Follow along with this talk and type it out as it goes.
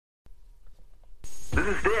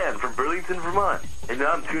This is Dan from Burlington, Vermont, and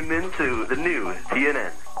I'm tuned in to the new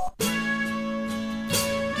TNN.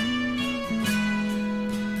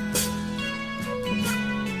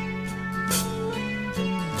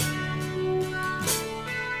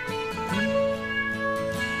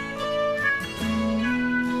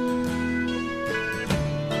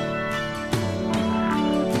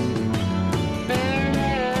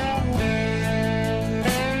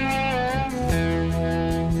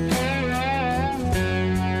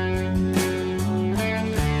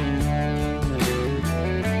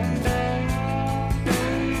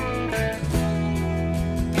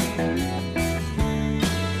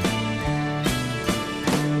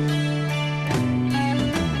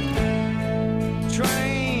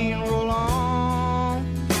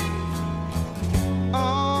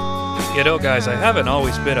 You know, guys, I haven't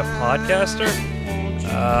always been a podcaster.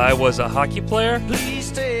 I was a hockey player,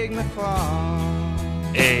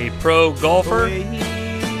 a pro golfer,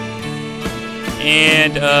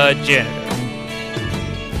 and a janitor.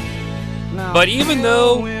 But even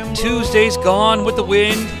though Tuesday's gone with the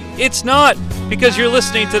wind, it's not, because you're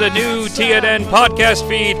listening to the new TNN podcast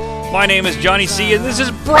feed. My name is Johnny C, and this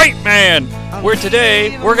is Bright Man, where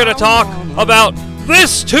today we're going to talk about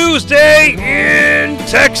this Tuesday in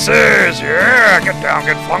Texas. Yeah, get down,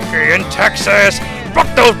 get funky in Texas. Rock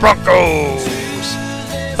those Broncos.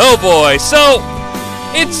 Oh boy, so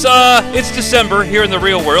it's December here in the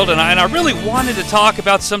real world, and I really wanted to talk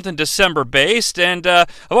about something December-based, and I've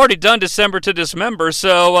already done December to Dismember,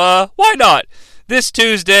 so why not? This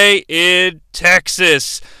Tuesday in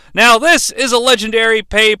Texas. Now, this is a legendary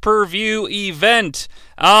pay-per-view event.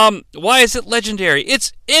 Why is it legendary?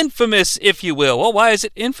 It's infamous, if you will. Well, why is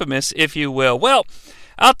it infamous, if you will? Well,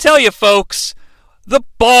 I'll tell you, folks, the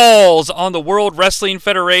balls on the World Wrestling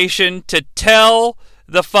Federation to tell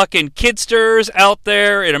the fucking kidsters out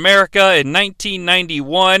there in America in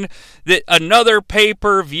 1991 that another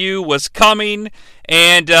pay-per-view was coming,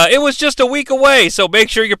 and it was just a week away, so make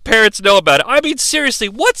sure your parents know about it. I mean, seriously,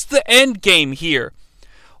 what's the end game here?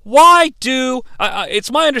 Why do...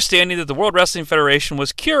 it's my understanding that the World Wrestling Federation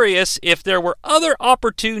was curious if there were other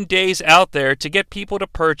opportune days out there to get people to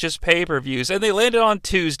purchase pay-per-views, and they landed on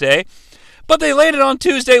Tuesday, but they landed on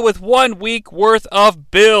Tuesday with 1 week worth of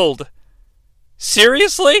build.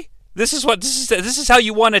 Seriously? This is how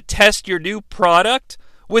you want to test your new product?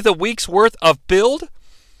 With a week's worth of build?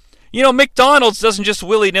 You know, McDonald's doesn't just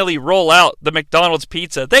willy-nilly roll out the McDonald's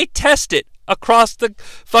pizza. They test it across the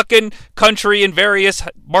fucking country in various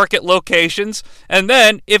market locations, and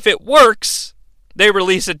then, if it works, they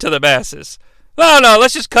release it to the masses. No,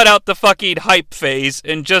 let's just cut out the fucking hype phase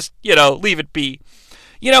and just, leave it be.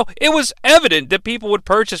 It was evident that people would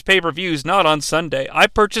purchase pay-per-views not on Sunday. I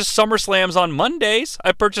purchased SummerSlams on Mondays.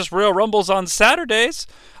 I purchased Royal Rumbles on Saturdays.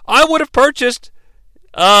 I would have purchased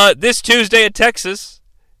this Tuesday in Texas,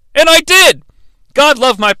 and I did. God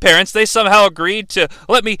love my parents. They somehow agreed to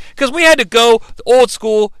let me, because we had to go old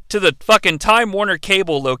school to the fucking Time Warner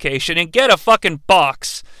cable location and get a fucking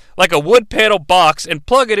box, like a wood panel box, and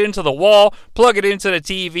plug it into the wall, plug it into the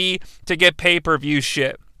TV to get pay-per-view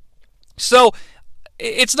shit. So,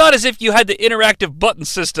 it's not as if you had the interactive button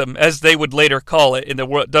system, as they would later call it in the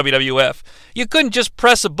WWF. You couldn't just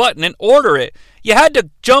press a button and order it. You had to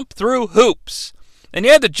jump through hoops. And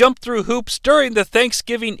you had to jump through hoops during the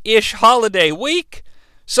Thanksgiving-ish holiday week.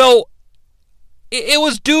 So, it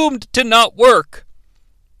was doomed to not work.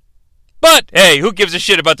 But, hey, who gives a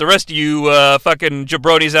shit about the rest of you fucking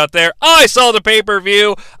jabronis out there? I saw the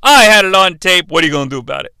pay-per-view. I had it on tape. What are you going to do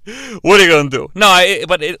about it? What are you going to do? No,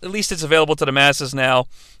 but at least it's available to the masses now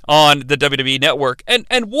on the WWE Network. And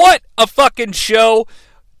what a fucking show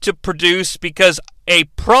to produce, because a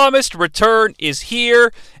promised return is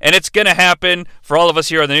here, and it's going to happen for all of us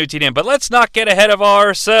here on the new TNN. But let's not get ahead of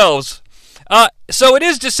ourselves. So it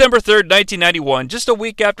is December 3rd, 1991, just a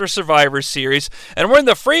week after Survivor Series, and we're in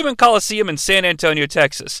the Freeman Coliseum in San Antonio,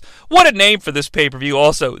 Texas. What a name for this pay-per-view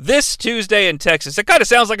also. This Tuesday in Texas. It kind of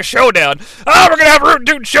sounds like a showdown. We're going to have a root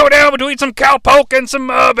dude showdown between some cowpoke and some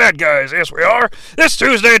bad guys. Yes, we are. This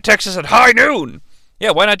Tuesday in Texas at high noon.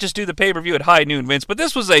 Yeah, why not just do the pay-per-view at high noon, Vince? But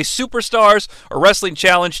this was a Superstars or Wrestling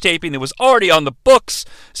Challenge taping that was already on the books,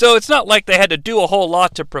 so it's not like they had to do a whole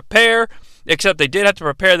lot to prepare, except they did have to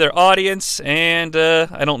prepare their audience, and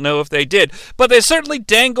I don't know if they did. But they certainly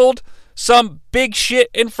dangled some big shit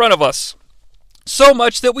in front of us. So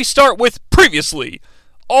much that we start with previously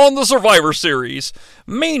on the Survivor Series.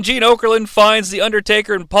 Mean Gene Okerlund finds The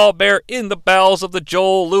Undertaker and Paul Bearer in the bowels of the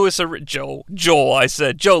Joe Louis Arena.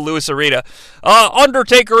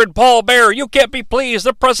 Undertaker and Paul Bearer, you can't be pleased.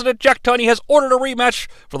 The President Jack Tunney has ordered a rematch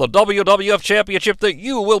for the WWF Championship that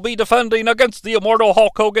you will be defending against the immortal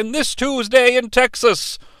Hulk Hogan this Tuesday in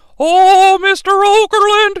Texas. Oh, Mr.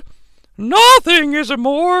 Okerlund, nothing is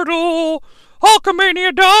immortal.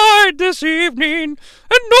 Hulkamania died this evening,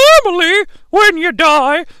 and normally, when you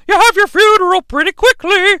die, you have your funeral pretty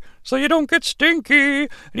quickly, so you don't get stinky,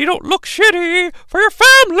 and you don't look shitty for your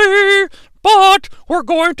family. But we're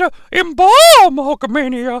going to embalm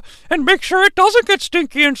Hulkamania and make sure it doesn't get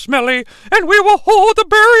stinky and smelly, and we will hold the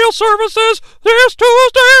burial services this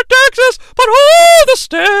Tuesday in Texas, but oh, the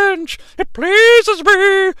stench! It pleases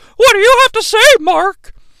me. What do you have to say,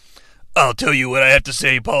 Mark? I'll tell you what I have to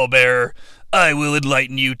say, Paul Bearer. I will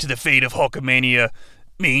enlighten you to the fate of Hulkamania.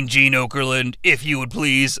 Mean Gene Okerlund, if you would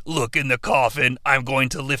please look in the coffin. I'm going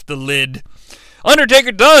to lift the lid.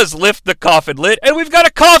 Undertaker does lift the coffin lid, and we've got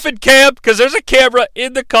a coffin cam, because there's a camera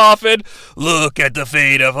in the coffin. Look at the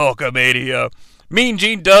fate of Hulkamania. Mean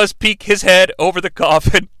Gene does peek his head over the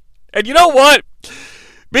coffin. And you know what?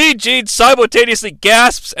 Mean Gene simultaneously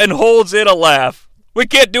gasps and holds in a laugh. We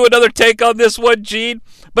can't do another take on this one, Gene,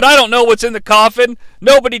 but I don't know what's in the coffin.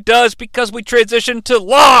 Nobody does, because we transition to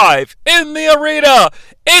live in the arena.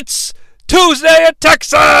 It's Tuesday in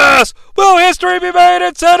Texas. Will history be made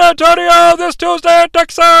in San Antonio this Tuesday in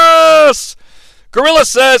Texas? Gorilla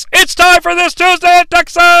says, it's time for this Tuesday in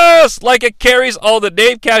Texas, like it carries all the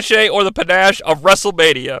name cachet or the panache of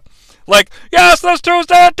WrestleMania. Like, yes, this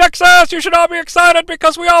Tuesday in Texas, you should all be excited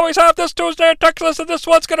because we always have this Tuesday in Texas, and this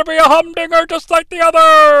one's going to be a humdinger just like the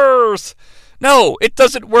others. No, it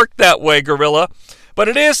doesn't work that way, Gorilla. But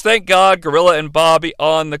it is, thank God, Gorilla and Bobby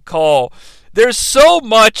on the call. There's so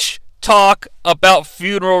much talk about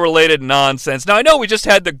funeral-related nonsense. Now, I know we just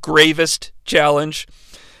had the gravest challenge,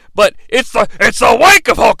 but it's the wake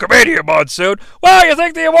of Hulkamania, Monsoon. Well, you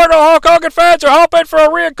think the immortal Hulk Hogan fans are hoping for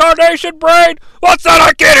a reincarnation, Brain? What's that?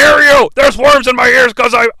 I can't hear you. There's worms in my ears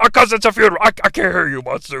because it's a funeral. I can't hear you,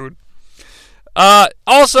 Monsoon.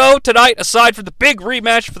 Also, tonight, aside from the big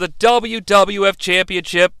rematch for the WWF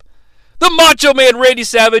Championship, the Macho Man Randy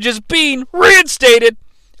Savage is being reinstated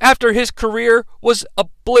after his career was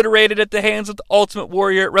obliterated at the hands of the Ultimate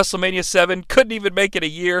Warrior at WrestleMania 7. Couldn't even make it a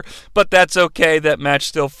year, but that's okay. That match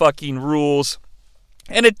still fucking rules.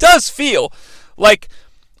 And it does feel like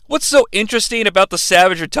what's so interesting about the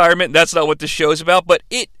Savage retirement, that's not what this show's about, but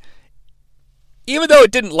even though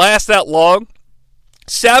it didn't last that long,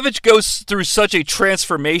 Savage goes through such a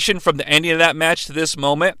transformation from the ending of that match to this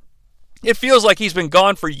moment. It feels like he's been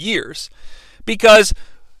gone for years because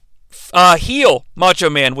heel Macho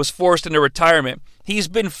Man was forced into retirement. He's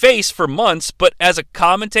been face for months, but as a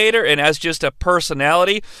commentator and as just a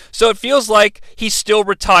personality, so it feels like he's still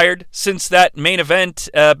retired since that main event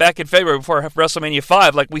back in February before WrestleMania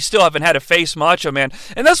 5. Like, we still haven't had a face Macho Man,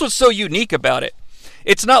 and that's what's so unique about it.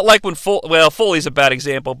 It's not like when Foley's a bad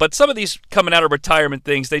example, but some of these coming out of retirement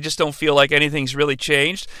things, they just don't feel like anything's really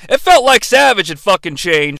changed. It felt like Savage had fucking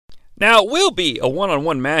changed. Now, it will be a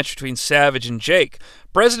one-on-one match between Savage and Jake.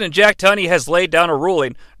 President Jack Tunney has laid down a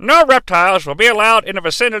ruling. No reptiles will be allowed in the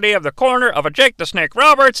vicinity of the corner of a Jake the Snake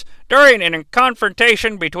Roberts during a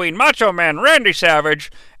confrontation between Macho Man Randy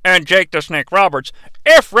Savage and Jake the Snake Roberts.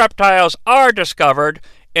 If reptiles are discovered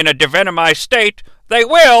in a devenomized state, they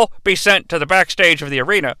will be sent to the backstage of the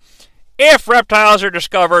arena. If reptiles are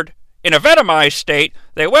discovered in a venomized state,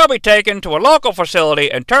 they will be taken to a local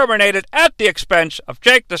facility and terminated at the expense of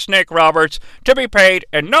Jake the Snake Roberts to be paid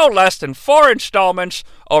in no less than 4 installments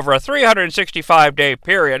over a 365-day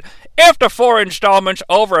period. If the 4 installments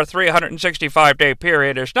over a 365-day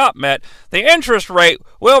period is not met, the interest rate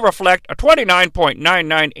will reflect a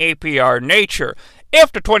 29.99 APR nature.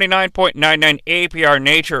 If the 29.99 APR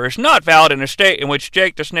nature is not valid in a state in which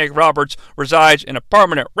Jake the Snake Roberts resides in a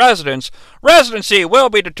permanent residence, residency will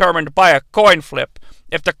be determined by a coin flip.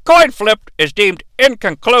 If the coin flip is deemed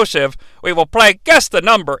inconclusive, we will play Guess the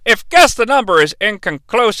Number. If Guess the Number is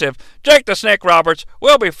inconclusive, Jake the Snake Roberts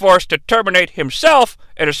will be forced to terminate himself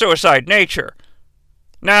in a suicide nature.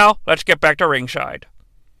 Now, let's get back to ringside.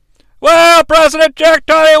 Well, President Jack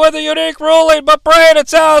Tunney with a unique ruling, but Brain, it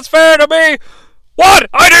sounds fair to me. What?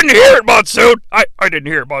 I didn't hear it, Monsoon. I didn't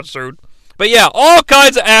hear it, Monsoon. But yeah, all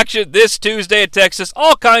kinds of action this Tuesday in Texas.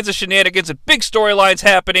 All kinds of shenanigans and big storylines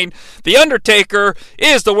happening. The Undertaker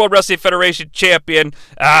is the World Wrestling Federation champion.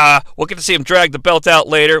 We'll get to see him drag the belt out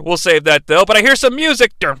later. We'll save that, though. But I hear some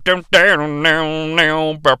music. And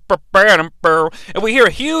we hear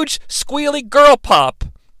a huge squealy girl pop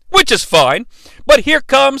which is fine. But here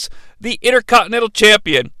comes the Intercontinental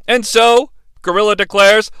Champion. And so, Gorilla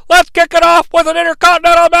declares, let's kick it off with an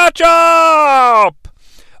Intercontinental matchup!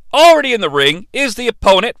 Already in the ring is the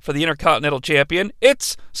opponent for the Intercontinental Champion.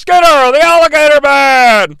 It's Skinner, the Alligator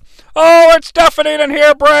Man! Oh, it's deafening in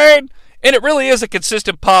here, Brain! And it really is a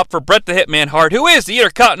consistent pop for Bret the Hitman Hart, who is the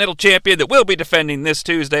Intercontinental Champion that will be defending this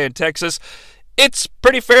Tuesday in Texas. It's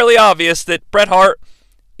pretty fairly obvious that Bret Hart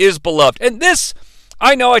is beloved. And this,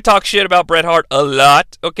 I know I talk shit about Bret Hart a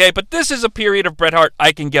lot, okay, but this is a period of Bret Hart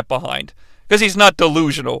I can get behind, because he's not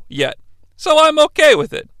delusional yet. So I'm okay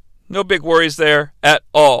with it. No big worries there at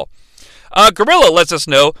all. Gorilla lets us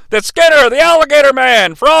know that Skinner, the Alligator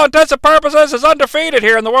Man, for all intents and purposes, is undefeated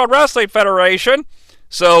here in the World Wrestling Federation.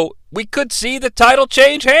 So we could see the title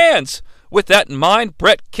change hands. With that in mind,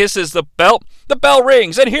 Bret kisses the belt. The bell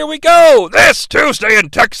rings, and here we go. This Tuesday in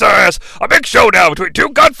Texas, a big showdown between two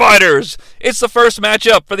gunfighters. It's the first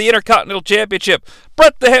matchup for the Intercontinental Championship.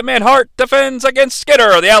 Bret the Hitman Hart defends against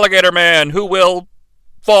Skinner, the Alligator Man, who will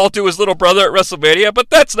fall to his little brother at WrestleMania, but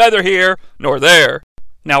that's neither here nor there.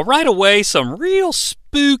 Now, right away, some real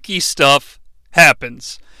spooky stuff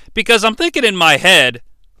happens. Because I'm thinking in my head,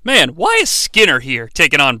 man, why is Skinner here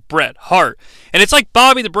taking on Bret Hart? And it's like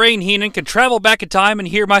Bobby the Brain Heenan can travel back in time and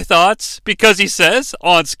hear my thoughts, because he says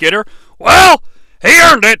on Skinner, well, he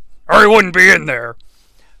earned it, or he wouldn't be in there.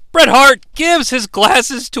 Bret Hart gives his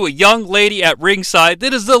glasses to a young lady at ringside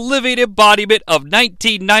that is the living embodiment of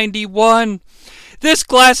 1991. This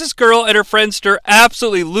glasses girl and her friendster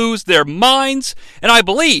absolutely lose their minds, and I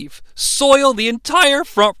believe soil the entire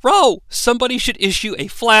front row. Somebody should issue a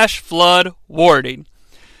flash flood warning.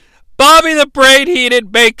 Bobby the Brain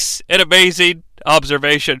Heenan makes an amazing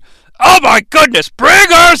observation. Oh my goodness,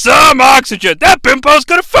 bring her some oxygen! That bimbo's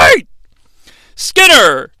gonna faint!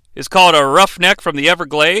 Skinner is called a roughneck from the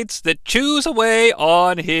Everglades that chews away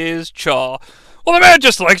on his jaw. Well, the man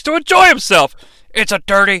just likes to enjoy himself. It's a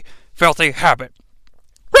dirty, filthy habit.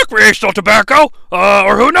 Recreational tobacco,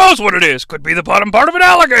 or who knows what it is. Could be the bottom part of an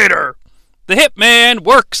alligator. The Hitman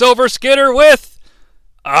works over Skinner with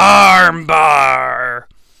armbar.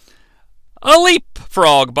 A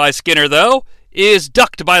leapfrog by Skinner, though, is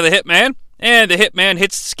ducked by the Hitman, and the Hitman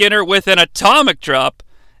hits Skinner with an atomic drop,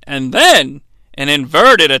 and then an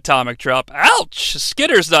inverted atomic drop. Ouch!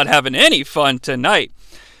 Skinner's not having any fun tonight.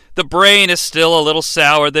 The Brain is still a little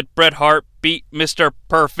sour that Bret Hart beat Mr.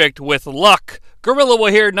 Perfect with luck. Gorilla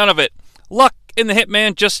will hear none of it. Luck and the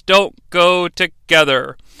Hitman just don't go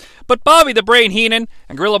together. But Bobby the Brain Heenan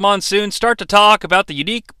and Gorilla Monsoon start to talk about the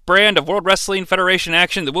unique brand of World Wrestling Federation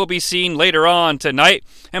action that will be seen later on tonight,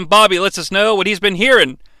 and Bobby lets us know what he's been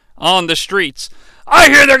hearing on the streets. I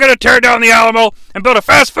hear they're going to tear down the Alamo and build a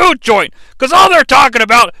fast food joint, because all they're talking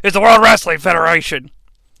about is the World Wrestling Federation.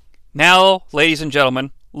 Now, ladies and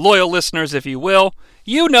gentlemen, loyal listeners if you will,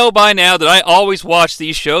 you know by now that I always watch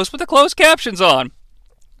these shows with the closed captions on.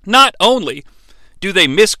 Not only do they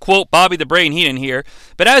misquote Bobby the Brain Heenan here,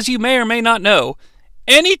 but as you may or may not know,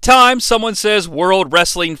 anytime someone says World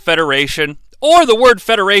Wrestling Federation, or the word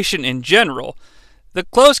federation in general, the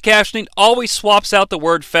closed captioning always swaps out the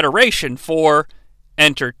word federation for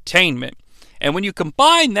entertainment. And when you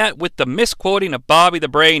combine that with the misquoting of Bobby the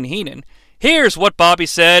Brain Heenan, here's what Bobby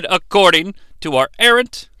said according to our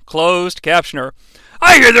errant closed captioner.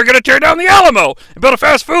 I hear they're going to tear down the Alamo and build a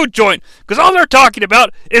fast food joint, because all they're talking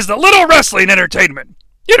about is the little wrestling entertainment.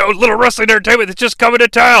 You know, little wrestling entertainment that's just coming to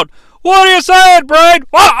town. What are you saying, Brain?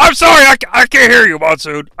 Well, I'm sorry, I can't hear you,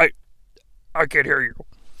 Monsoon. I can't hear you.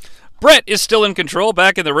 Bret is still in control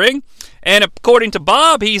back in the ring, and according to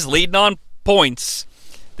Bob, he's leading on points.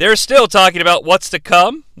 They're still talking about what's to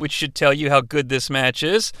come, which should tell you how good this match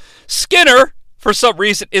is. Skinner, for some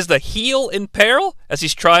reason, is the heel in peril as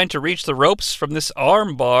he's trying to reach the ropes from this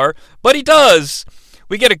arm bar, but he does.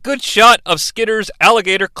 We get a good shot of Skinner's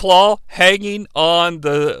alligator claw hanging on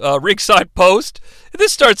the ringside post.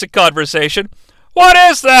 This starts a conversation. What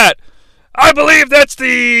is that? I believe that's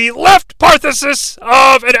the left parthesis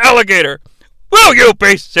of an alligator. Will you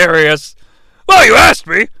be serious? Well, you asked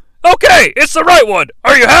me. Okay, it's the right one.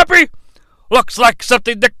 Are you happy? Looks like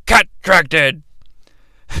something the cat dragged in.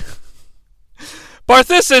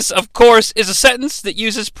 Parthesis, of course, is a sentence that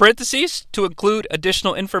uses parentheses to include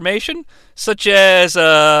additional information, such as,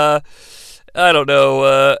 Johnny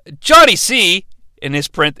C, in his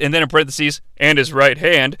print, and then in parentheses, and his right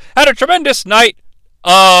hand, had a tremendous night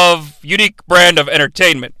of unique brand of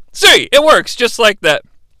entertainment. See, it works just like that.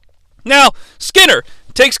 Now, Skinner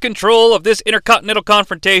takes control of this intercontinental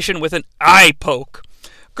confrontation with an eye poke.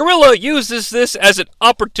 Gorilla uses this as an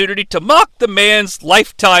opportunity to mock the man's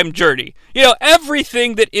lifetime journey. You know,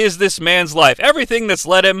 everything that is this man's life, everything that's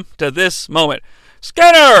led him to this moment.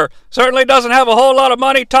 Skinner certainly doesn't have a whole lot of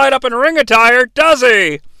money tied up in ring attire, does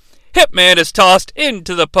he? Hitman is tossed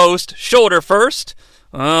into the post, shoulder first.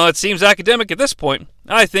 It seems academic at this point.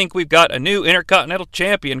 I think we've got a new Intercontinental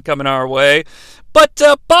Champion coming our way. But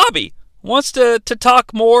Bobby wants to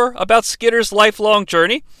talk more about Skinner's lifelong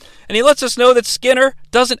journey, and he lets us know that Skinner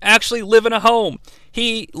doesn't actually live in a home.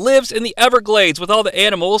 He lives in the Everglades with all the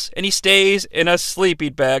animals, and he stays in a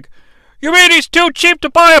sleeping bag. You mean he's too cheap to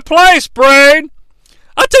buy a place, Brain?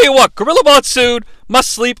 I'll tell you what, Gorilla Monsoon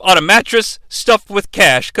must sleep on a mattress stuffed with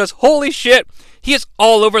cash, because holy shit, he is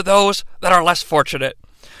all over those that are less fortunate.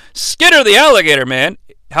 Skinner the Alligator Man,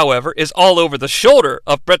 however, is all over the shoulder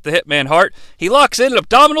of Bret the Hitman Hart. He locks in an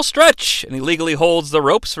abdominal stretch, and he legally holds the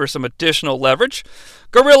ropes for some additional leverage.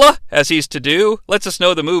 Gorilla, as he's to do, lets us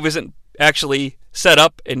know the move isn't actually set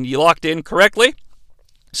up and locked in correctly.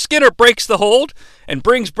 Skinner breaks the hold and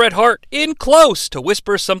brings Bret Hart in close to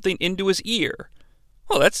whisper something into his ear.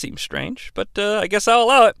 Well, that seems strange, but I guess I'll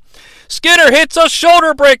allow it. Skinner hits a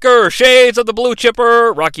shoulder breaker. Shades of the Blue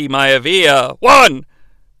Chipper, Rocky Maivia. 1,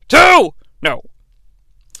 2, no.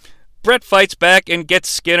 Bret fights back and gets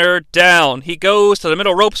Skinner down. He goes to the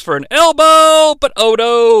middle ropes for an elbow, but oh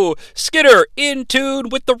no. Skinner in tune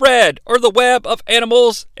with the red, or the web of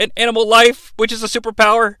animals and animal life, which is a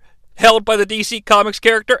superpower held by the DC Comics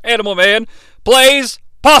character Animal Man, plays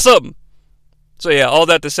possum. So yeah, all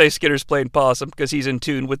that to say Skinner's playing possum because he's in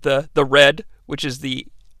tune with the red, which is the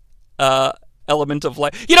element of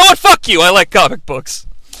life. You know what? Fuck you. I like comic books.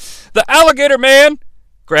 The Alligator Man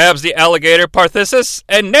grabs the alligator Parthesis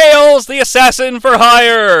and nails the assassin for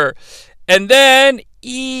hire. And then,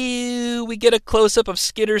 we get a close-up of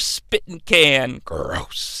Skinner's spitting can.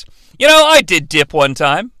 Gross. You know, I did dip one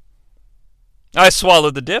time. I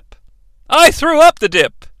swallowed the dip. I threw up the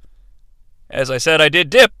dip. As I said, I did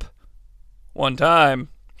dip. One time.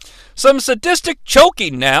 Some sadistic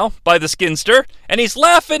choking now by the skinster, and he's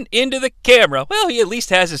laughing into the camera. Well, he at least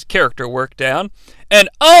has his character work down. And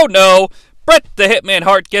oh no, Bret the Hitman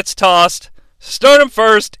Hart gets tossed, sternum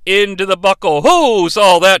first, into the buckle. Who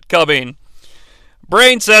saw that coming?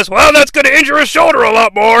 Brain says, well, that's going to injure his shoulder a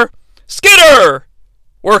lot more. Skinner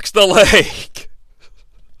works the leg.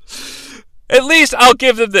 At least I'll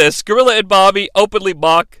give them this. Gorilla and Bobby openly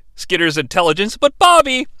mock Skinner's intelligence, but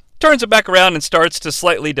Bobby turns it back around and starts to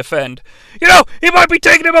slightly defend. You know, he might be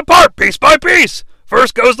taking him apart piece by piece.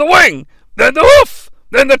 First goes the wing, then the hoof,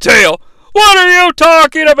 then the tail. What are you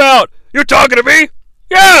talking about? You talking to me?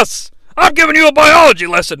 Yes! I'm giving you a biology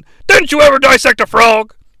lesson. Didn't you ever dissect a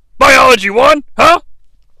frog? Biology 1, huh?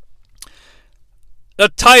 The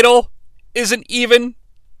title is an even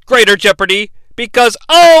greater jeopardy because,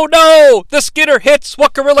 oh no! The Skinner hits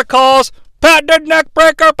what Gorilla calls patented neck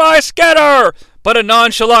breaker by Skinner, but a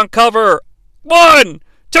nonchalant cover. 1,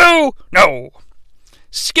 2, no.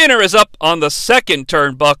 Skinner is up on the second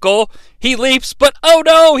turnbuckle. He leaps, but oh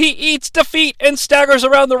no, he eats defeat and staggers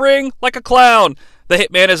around the ring like a clown. The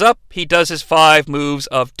Hitman is up. He does his 5 moves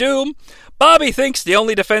of doom. Bobby thinks the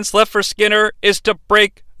only defense left for Skinner is to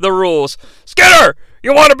break the rules. Skinner,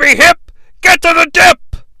 you want to be hip? Get to the dip!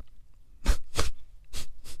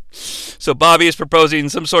 So Bobby is proposing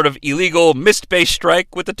some sort of illegal mist-based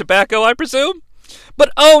strike with the tobacco, I presume?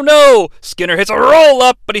 But oh no! Skinner hits a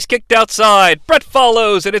roll-up, but he's kicked outside. Bret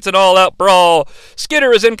follows, and it's an all-out brawl.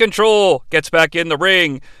 Skinner is in control, gets back in the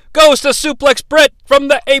ring, goes to suplex Bret from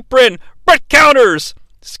the apron. Bret counters.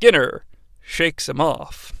 Skinner shakes him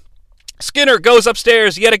off. Skinner goes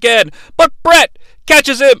upstairs yet again, but Bret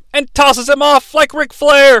catches him and tosses him off like Ric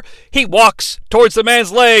Flair. He walks towards the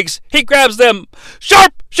man's legs. He grabs them.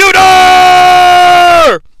 Sharpshooter!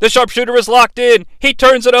 The sharpshooter is locked in. He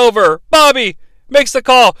turns it over. Bobby makes the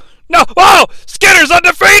call. No! Oh! Skinner's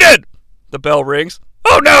undefeated! The bell rings.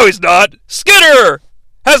 Oh, no, he's not. Skinner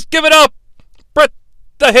has given up. Bret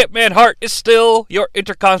the Hitman Hart is still your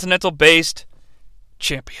Intercontinental-based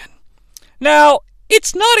champion. Now,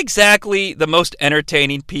 it's not exactly the most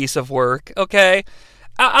entertaining piece of work, okay?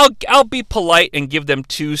 I'll be polite and give them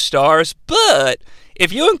 2 stars, but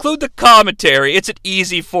if you include the commentary, it's an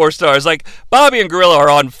easy 4 stars. Like, Bobby and Gorilla are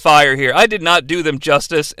on fire here. I did not do them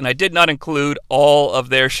justice, and I did not include all of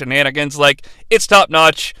their shenanigans. Like, it's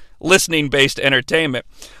top-notch, listening-based entertainment.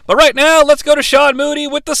 But right now, let's go to Sean Mooney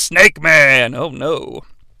with the Snake Man. Oh, no.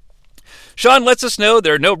 Sean lets us know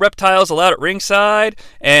there are no reptiles allowed at ringside,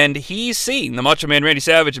 and he's seen the Macho Man Randy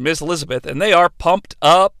Savage and Miss Elizabeth, and they are pumped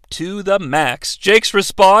up to the max. Jake's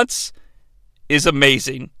response is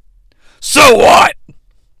amazing. So what?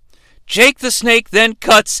 Jake the Snake then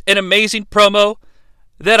cuts an amazing promo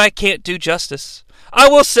that I can't do justice. I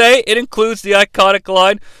will say it includes the iconic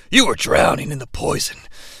line, "You were drowning in the poison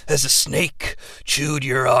as a snake chewed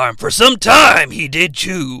your arm. For some time he did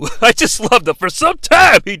chew." I just love that. For some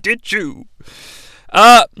time he did chew.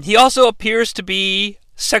 He also appears to be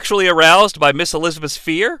sexually aroused by Miss Elizabeth's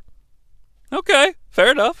fear. Okay,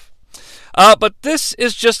 fair enough. But this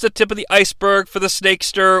is just the tip of the iceberg for the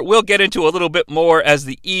Snakester. We'll get into a little bit more as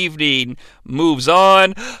the evening moves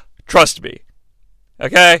on. Trust me.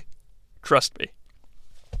 Okay? Trust me.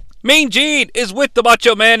 Mean Gene is with the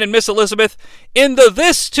Macho Man and Miss Elizabeth in the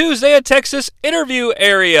This Tuesday in Texas interview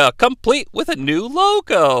area, complete with a new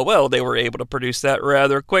logo. Well, they were able to produce that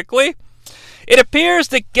rather quickly. It appears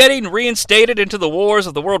that getting reinstated into the wars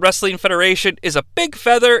of the World Wrestling Federation is a big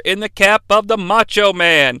feather in the cap of the Macho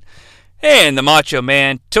Man. And the Macho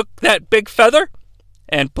Man took that big feather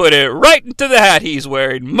and put it right into the hat he's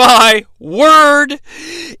wearing. My word,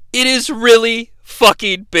 it is really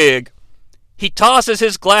fucking big. He tosses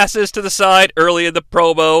his glasses to the side early in the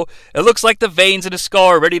promo. It looks like the veins in his skull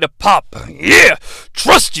are ready to pop. "Yeah,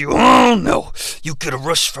 trust you, huh? No, you could have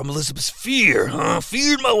rushed from Elizabeth's fear, huh?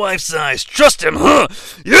 Feared my wife's eyes. Trust him, huh?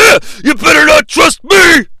 Yeah, you better not trust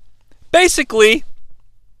me!" Basically,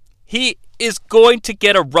 he is going to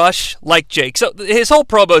get a rush like Jake. So his whole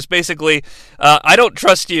promo is basically, I don't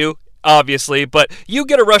trust you, obviously, but you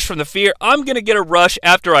get a rush from the fear. I'm going to get a rush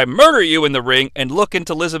after I murder you in the ring and look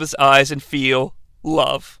into Elizabeth's eyes and feel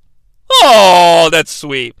love. Oh, that's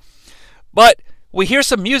sweet. But we hear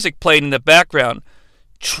some music playing in the background.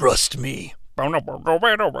 "Trust me."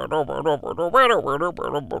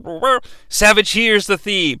 Savage hears the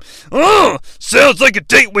theme. Sounds like a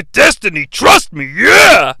date with destiny. Trust me,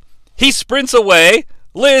 yeah! He sprints away.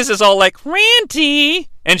 Liz is all like, "Randy,"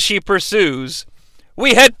 and she pursues.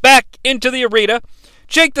 We head back into the arena.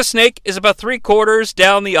 Jake the Snake is about 3/4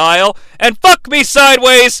 down the aisle, and fuck me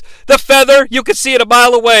sideways! The feather, you can see it a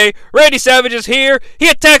mile away. Randy Savage is here. He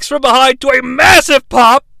attacks from behind to a massive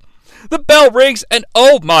pop. The bell rings, and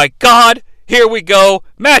oh my god, here we go.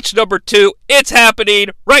 Match number 2. It's happening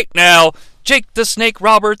right now. Jake the Snake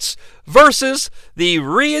Roberts versus the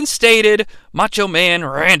reinstated Macho Man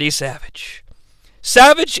Randy Savage.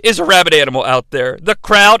 Savage is a rabid animal out there. The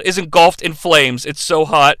crowd is engulfed in flames. It's so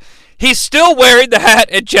hot. He's still wearing the hat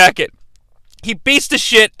and jacket. He beats the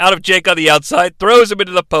shit out of Jake on the outside, throws him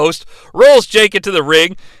into the post, rolls Jake into the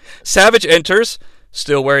ring. Savage enters,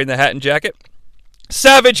 still wearing the hat and jacket.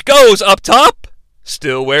 Savage goes up top,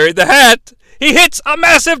 still wearing the hat. He hits a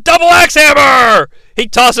massive double axe hammer! He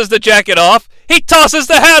tosses the jacket off. He tosses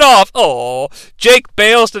the hat off. Oh, Jake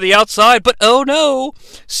bails to the outside, but oh no.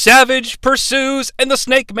 Savage pursues, and the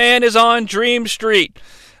Snake Man is on Dream Street.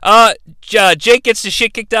 Jake gets the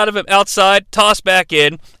shit kicked out of him outside, tossed back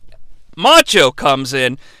in. Macho comes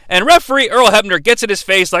in, and referee Earl Hebner gets in his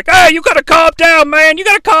face like, "Hey, you gotta calm down, man. You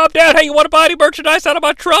gotta calm down. Hey, you want to buy any merchandise out of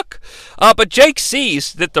my truck?" But Jake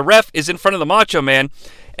sees that the ref is in front of the Macho Man,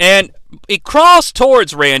 and he crawls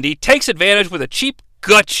towards Randy, takes advantage with a cheap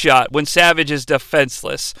gut shot when Savage is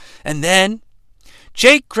defenseless. And then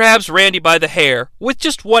Jake grabs Randy by the hair with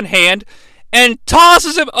just one hand and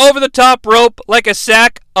tosses him over the top rope like a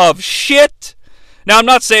sack of shit. Now, I'm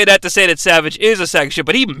not saying that to say that Savage is a sack of shit,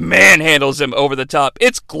 but he manhandles him over the top.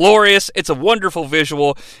 It's glorious. It's a wonderful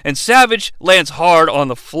visual. And Savage lands hard on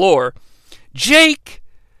the floor. Jake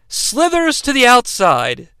slithers to the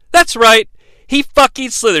outside. That's right. He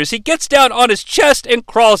fucking slithers. He gets down on his chest and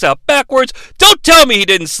crawls out backwards. Don't tell me he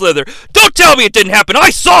didn't slither. Don't tell me it didn't happen. I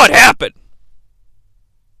saw it happen.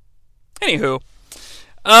 Anywho,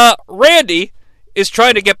 Randy is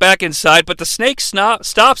trying to get back inside, but the Snake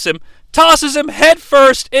stops him, tosses him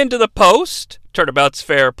headfirst into the post. Turnabout's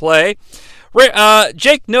fair play.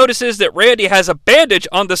 Jake notices that Randy has a bandage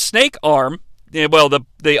on the snake arm. Well,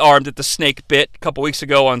 the arm that the snake bit a couple weeks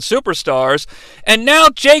ago on Superstars. And now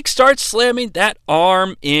Jake starts slamming that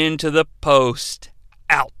arm into the post.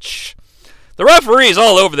 Ouch. The referee is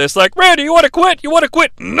all over this, like, "Randy, you want to quit? You want to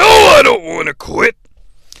quit?" "No, I don't want to quit."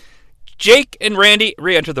 Jake and Randy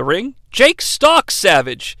re-enter the ring. Jake stalks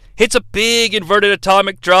Savage, hits a big inverted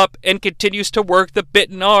atomic drop, and continues to work the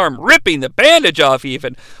bitten arm, ripping the bandage off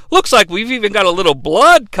even. Looks like we've even got a little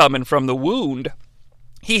blood coming from the wound.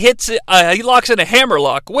 He hits it. He locks in a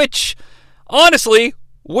hammerlock, which, honestly,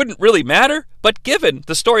 wouldn't really matter, but given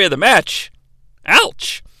the story of the match,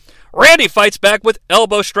 ouch. Randy fights back with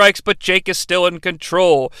elbow strikes, but Jake is still in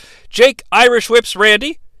control. Jake Irish whips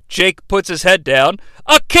Randy. Jake puts his head down.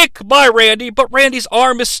 A kick by Randy, but Randy's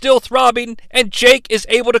arm is still throbbing, and Jake is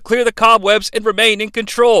able to clear the cobwebs and remain in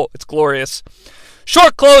control. It's glorious.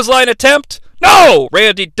 Short clothesline attempt. No!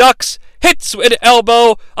 Randy ducks, hits with an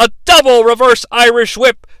elbow, a double reverse Irish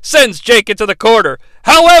whip sends Jake into the corner.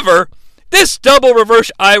 However, this double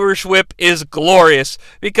reverse Irish whip is glorious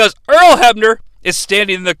because Earl Hebner is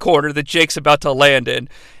standing in the corner that Jake's about to land in.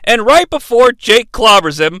 And right before Jake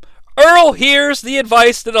clobbers him, Earl hears the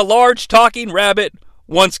advice that a large talking rabbit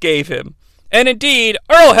once gave him. And indeed,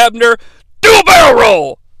 Earl Hebner, do a barrel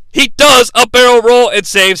roll! He does a barrel roll and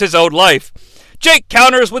saves his own life. Jake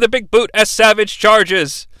counters with a big boot as Savage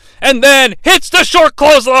charges. And then hits the short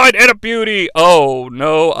clothesline and a beauty. Oh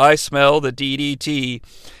no, I smell the DDT.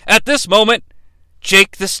 At this moment,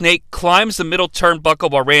 Jake the Snake climbs the middle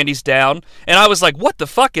turnbuckle while Randy's down. And I was like, what the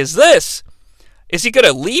fuck is this? Is he going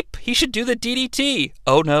to leap? He should do the DDT.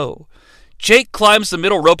 Oh no. Jake climbs the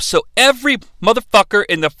middle rope so every motherfucker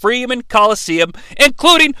in the Freeman Coliseum,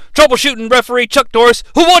 including troubleshooting referee Chuck Norris,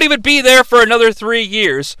 who won't even be there for another 3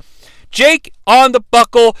 years. Jake, on the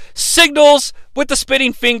buckle, signals with the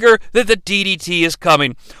spinning finger that the DDT is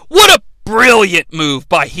coming. What a brilliant move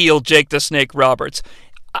by heel Jake the Snake Roberts.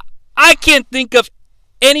 I can't think of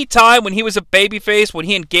any time when he was a babyface when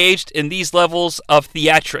he engaged in these levels of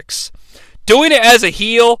theatrics. Doing it as a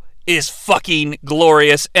heel is fucking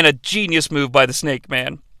glorious and a genius move by the Snake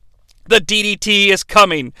Man. The DDT is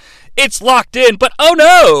coming. It's locked in, but oh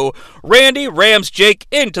no! Randy rams Jake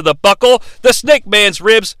into the buckle. The Snake Man's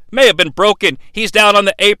ribs may have been broken. He's down on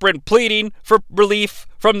the apron pleading for relief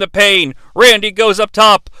from the pain. Randy goes up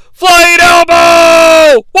top. Flying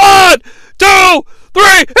elbow! 1, 2, 3,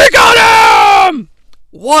 he got him!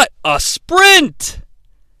 What a sprint!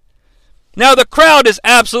 Now the crowd is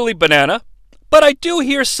absolutely banana, but I do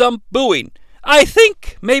hear some booing. I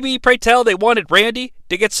think maybe, pray tell, they wanted Randy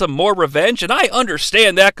to get some more revenge, and I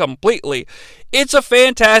understand that completely. It's a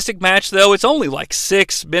fantastic match, though. It's only like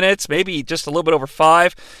 6 minutes, maybe just a little bit over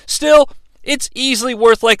 5. Still, it's easily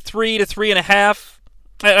worth like 3 to 3.5.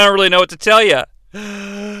 I don't really know what to tell you.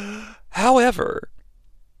 However,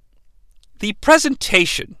 the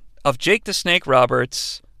presentation of Jake the Snake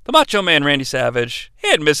Roberts, the Macho Man Randy Savage,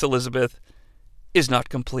 and Miss Elizabeth is not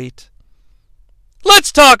complete.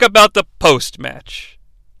 Let's talk about the post-match.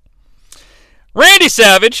 Randy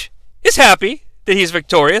Savage is happy that he's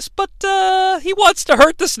victorious, but he wants to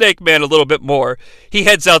hurt the Snake Man a little bit more. He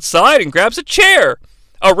heads outside and grabs a chair.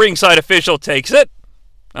 A ringside official takes it.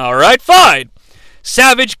 All right, fine.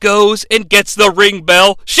 Savage goes and gets the ring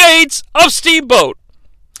bell. Shades of Steamboat.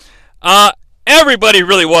 Everybody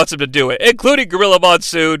really wants him to do it, including Gorilla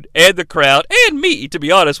Monsoon and the crowd, and me, to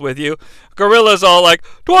be honest with you. Gorilla's all like,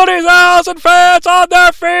 20,000 fans on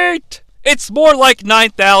their feet! It's more like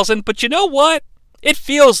 9,000, but you know what? It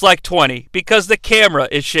feels like 20, because the camera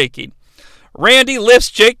is shaking. Randy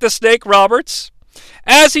lifts Jake the Snake Roberts.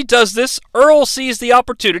 As he does this, Earl sees the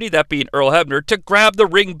opportunity, that being Earl Hebner, to grab the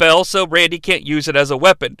ring bell so Randy can't use it as a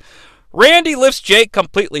weapon. Randy lifts Jake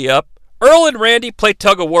completely up. Earl and Randy play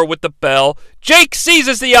tug-of-war with the bell. Jake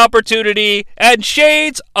seizes the opportunity, and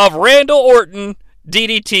shades of Randall Orton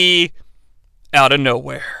DDT out of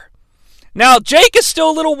nowhere. Now, Jake is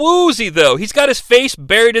still a little woozy, though. He's got his face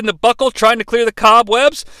buried in the buckle, trying to clear the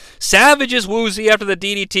cobwebs. Savage is woozy after the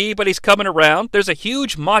DDT, but he's coming around. There's a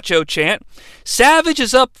huge macho chant. Savage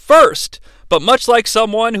is up first, but much like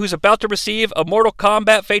someone who's about to receive a Mortal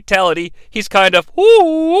Kombat fatality, he's kind of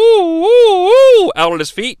out on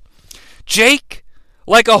his feet. Jake,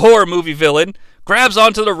 like a horror movie villain, grabs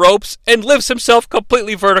onto the ropes and lifts himself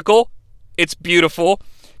completely vertical. It's beautiful.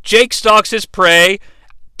 Jake stalks his prey.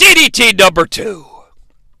 DDT number 2.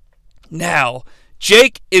 Now,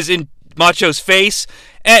 Jake is in Macho's face,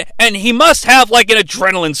 and he must have like an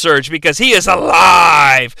adrenaline surge because he is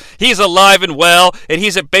alive. He's alive and well, and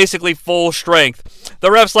he's at basically full strength.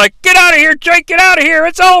 The ref's like, get out of here, Jake, get out of here,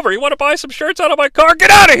 it's over. You want to buy some shirts out of my car?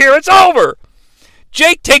 Get out of here, it's over.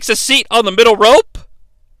 Jake takes a seat on the middle rope.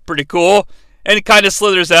 Pretty cool. And he kind of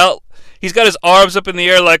slithers out. He's got his arms up in the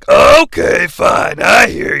air like, okay, fine, I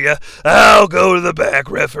hear ya. I'll go to the back,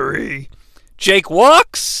 referee. Jake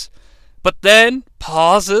walks, but then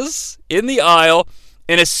pauses in the aisle,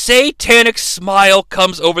 and a satanic smile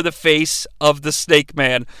comes over the face of the Snake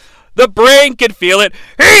Man. The brain can feel it.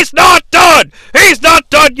 He's not done! He's not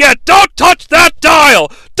done yet! Don't touch that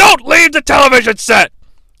dial! Don't leave the television set!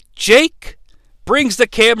 Jake brings the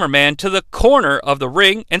cameraman to the corner of the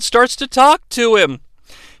ring and starts to talk to him.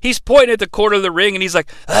 He's pointing at the corner of the ring and he's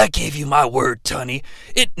like, I gave you my word, Tunney.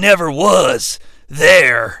 It never was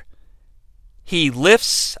there. He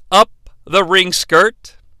lifts up the ring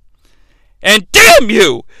skirt. And damn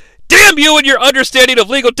you! Damn you and your understanding of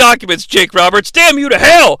legal documents, Jake Roberts. Damn you to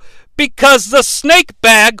hell! Because the snake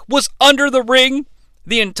bag was under the ring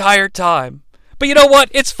the entire time. But you know what?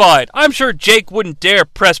 It's fine. I'm sure Jake wouldn't dare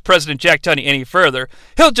press President Jack Tunney any further.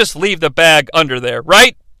 He'll just leave the bag under there,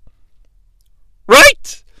 right?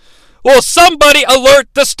 Right? Well, somebody alert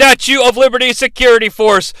the Statue of Liberty Security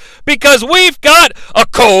Force, because we've got a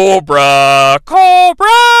Cobra!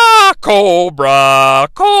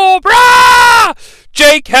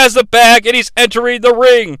 Jake has the bag and he's entering the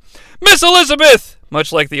ring. Miss Elizabeth,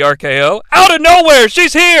 much like the RKO, out of nowhere,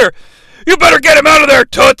 she's here. You better get him out of there,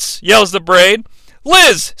 toots, yells the Brain.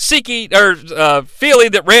 Liz,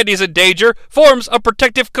 feeling that Randy's in danger, forms a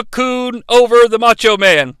protective cocoon over the Macho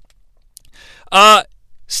Man.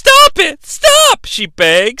 Stop it! Stop! She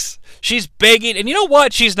begs. She's begging, and you know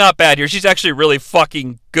what? She's not bad here. She's actually really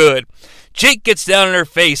fucking good. Jake gets down in her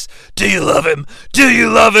face. Do you love him? Do you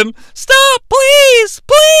love him? Stop, please!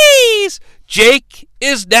 Please! Jake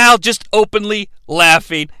is now just openly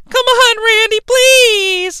laughing. Come on, Randy,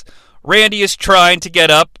 please! Randy is trying to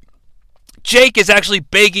get up. Jake is actually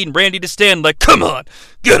begging Randy to stand, like, come on,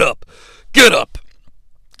 get up, get up.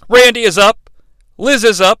 Randy is up. Liz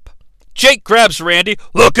is up. Jake grabs Randy.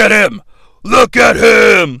 Look at him! Look at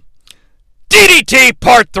him! DDT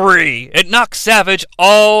Part 3! It knocks Savage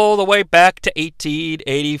all the way back to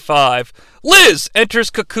 1885. Liz enters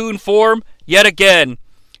cocoon form yet again.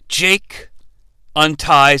 Jake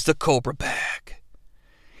unties the Cobra bag.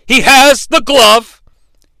 He has the glove.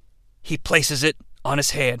 He places it on his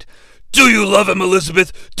hand. Do you love him,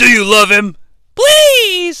 Elizabeth? Do you love him?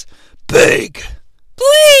 Please! Beg.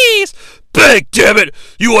 Please! Beg, damn it!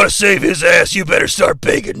 You want to save his ass, you better start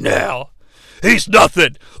begging now. He's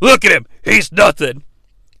nothing. Look at him. He's nothing.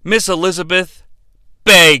 Miss Elizabeth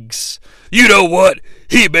begs. You know what?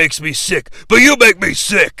 He makes me sick, but you make me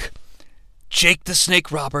sick. Jake the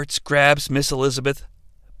Snake Roberts grabs Miss Elizabeth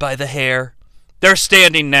by the hair. They're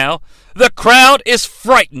standing now. The crowd is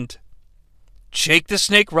frightened. Jake the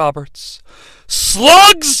Snake Roberts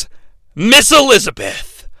slugs Miss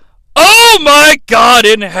Elizabeth. Oh my God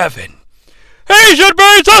in heaven. He should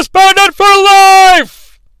be suspended for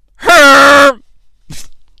life.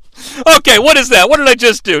 Okay, what is that? What did I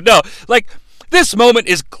just do? No, this moment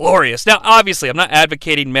is glorious. Now, obviously, I'm not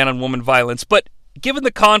advocating man-on-woman violence, but given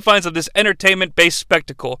the confines of this entertainment-based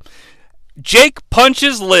spectacle, Jake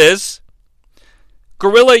punches Liz.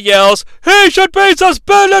 Gorilla yells, he should be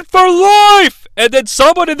suspended for life! And then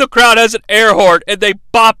someone in the crowd has an air horn, and they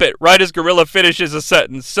bop it right as Gorilla finishes a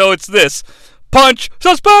sentence. So it's this. Punch,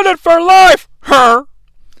 suspended for life!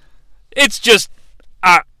 It's just,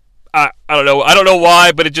 I don't know. I don't know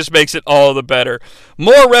why, but it just makes it all the better.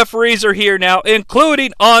 More referees are here now,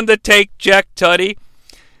 including on the take Jack Tunney.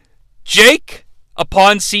 Jake,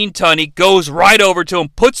 upon seeing Tunney, goes right over to him,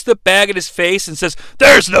 puts the bag in his face, and says,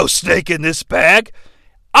 there's no snake in this bag.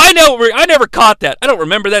 I never caught that. I don't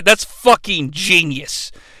remember that. That's fucking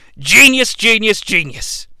genius. Genius, genius,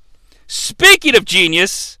 genius. Speaking of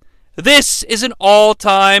genius, this is an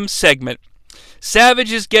all-time segment.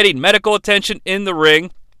 Savage is getting medical attention in the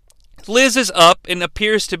ring. Liz is up and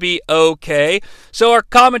appears to be okay, so our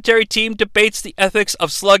commentary team debates the ethics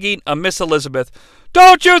of slugging a Miss Elizabeth.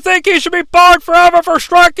 Don't you think he should be barred forever for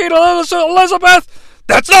striking Elizabeth?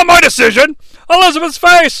 That's not my decision. Elizabeth's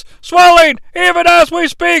face swelling even as we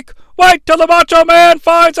speak. Wait till the Macho Man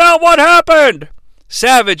finds out what happened.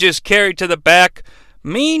 Savage is carried to the back.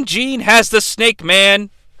 Mean Gene has the Snake Man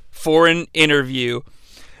for an interview.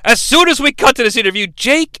 As soon as we cut to this interview,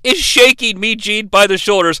 Jake is shaking Mean Gene by the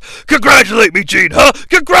shoulders. Congratulate me, Gene, huh?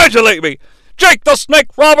 Congratulate me. Jake the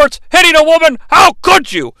Snake Roberts hitting a woman? How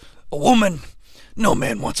could you? A woman? No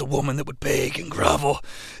man wants a woman that would beg and grovel.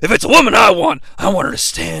 If it's a woman I want her to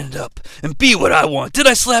stand up and be what I want. Did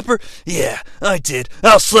I slap her? Yeah, I did.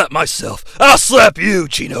 I'll slap myself. I'll slap you,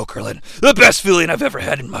 Gene Okerlund. The best feeling I've ever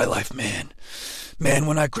had in my life, man. Man,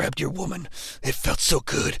 when I grabbed your woman, it felt so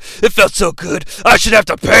good. It felt so good. I should have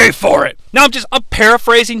to pay for it. Now I'm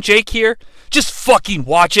paraphrasing Jake here. Just fucking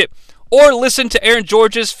watch it. Or listen to Aaron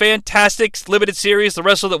George's fantastic limited series, The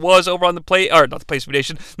Wrestle That Was, over on the PlayStation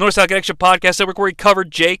Nation, North South Connection Podcast Network, where he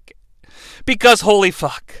covered Jake. Because holy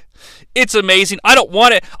fuck. It's amazing. I don't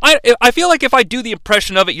want it. I feel like if I do the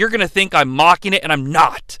impression of it, you're going to think I'm mocking it, and I'm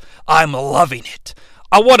not. I'm loving it.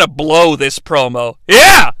 I want to blow this promo.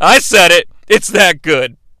 Yeah, I said it. It's that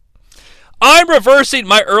good. I'm reversing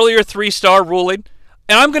my earlier 3-star ruling,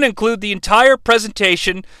 and I'm going to include the entire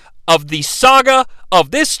presentation of the saga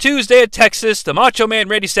of this Tuesday at Texas, the Macho Man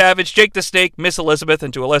Randy Savage, Jake the Snake, Miss Elizabeth,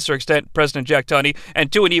 and to a lesser extent, President Jack Tunney,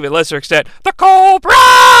 and to an even lesser extent, the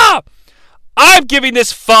Cobra! I'm giving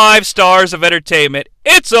this 5 stars of entertainment.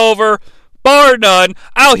 It's over. Bar none.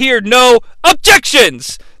 I'll hear no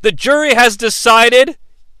objections. The jury has decided.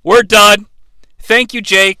 We're done. Thank you,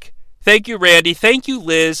 Jake. Thank you, Randy. Thank you,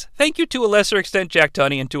 Liz. Thank you to a lesser extent, Jack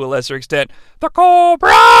Tunney, and to a lesser extent, the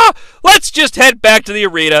Cobra! Let's just head back to the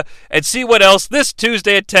arena and see what else this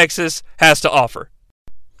Tuesday at Texas has to offer.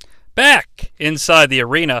 Back inside the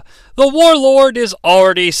arena, the Warlord is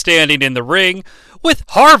already standing in the ring with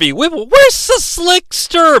Harvey Whipple. Where's the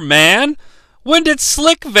Slickster, man? When did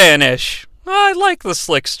Slick vanish? I like the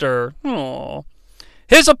Slickster. Aww.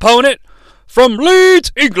 His opponent from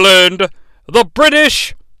Leeds, England, the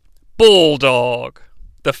British Bulldog.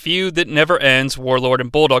 The feud that never ends, Warlord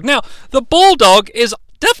and Bulldog. Now, the Bulldog is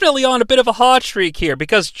definitely on a bit of a hot streak here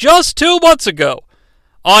because just 2 months ago,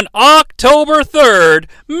 on October 3rd,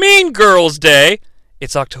 Mean Girls Day,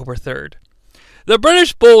 it's October 3rd, the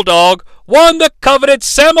British Bulldog won the coveted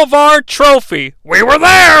Samovar Trophy. We were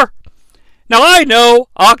there! Now, I know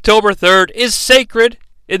October 3rd is sacred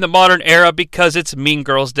in the modern era because it's Mean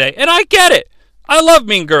Girls Day, and I get it. I love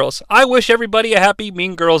Mean Girls. I wish everybody a happy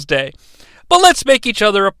Mean Girls Day. But let's make each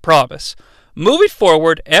other a promise. Moving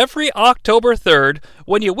forward, every October 3rd,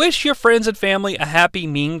 when you wish your friends and family a happy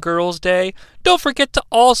Mean Girls Day, don't forget to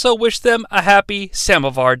also wish them a happy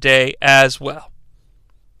Samovar Day as well.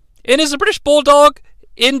 And is the British Bulldog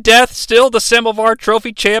in death still the Samovar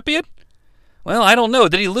Trophy champion? Well, I don't know.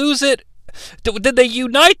 Did he lose it? Did they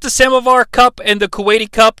unite the Samovar Cup and the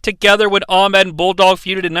Kuwaiti Cup together when Ahmed and Bulldog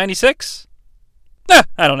feuded in 96?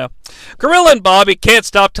 I don't know. Gorilla and Bobby can't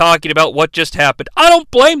stop talking about what just happened. I don't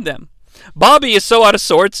blame them. Bobby is so out of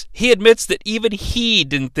sorts, he admits that even he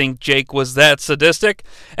didn't think Jake was that sadistic,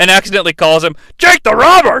 and accidentally calls him Jake the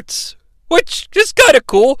Roberts, which is kind of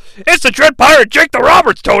cool. It's the Dread Pirate Jake the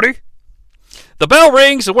Roberts, Tony. The bell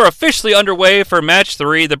rings, and we're officially underway for Match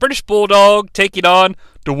 3, the British Bulldog taking on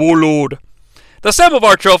the Warlord. The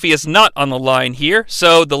Samovar Trophy is not on the line here,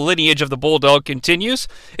 so the lineage of the Bulldog continues.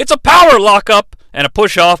 It's a power lockup and a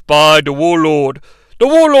push-off by the Warlord. The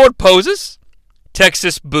Warlord poses.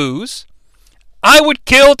 Texas boos. I would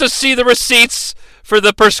kill to see the receipts for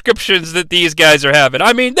the prescriptions that these guys are having.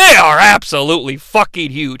 I mean, they are absolutely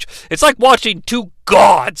fucking huge. It's like watching two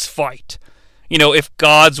gods fight. You know, if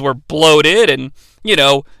gods were bloated and, you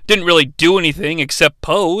know, didn't really do anything except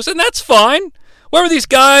pose, and that's fine. Where were these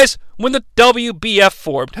guys when the WWF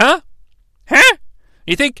formed, huh? Huh?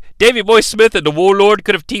 You think Davey Boy Smith and the Warlord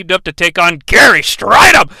could have teamed up to take on Gary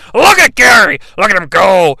Stridham? Look at Gary! Look at him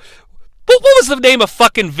go! What was the name of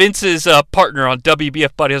fucking Vince's partner on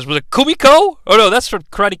WWF Buddy? Was it Kumiko? Oh no, that's from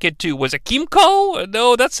Karate Kid 2. Was it Kimco?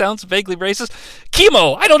 No, that sounds vaguely racist.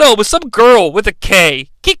 Kimo! I don't know, it was some girl with a K.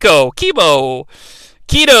 Kiko, Kimo,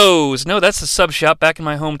 Ketos. No, that's the sub shop back in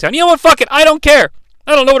my hometown. You know what? Fuck it, I don't care.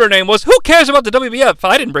 I don't know what her name was. Who cares about the WWF?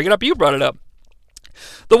 I didn't bring it up, you brought it up.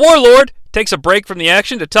 The Warlord takes a break from the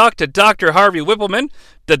action to talk to Dr. Harvey Whippleman.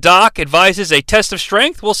 The doc advises a test of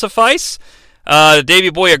strength will suffice. Davey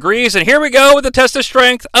Boy agrees, and here we go with the test of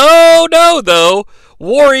strength. Oh no, though.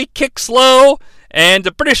 Worry kicks low, and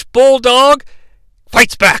the British Bulldog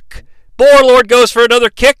fights back. Warlord goes for another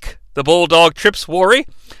kick. The Bulldog trips Worry.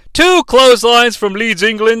 2 clotheslines from Leeds,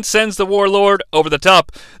 England, sends the Warlord over the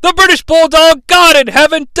top. The British Bulldog, God in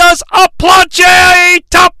heaven, does a planche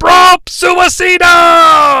top rope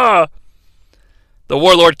suicida! The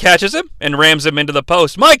Warlord catches him and rams him into the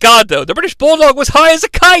post. My God, though, the British Bulldog was high as a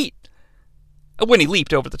kite when he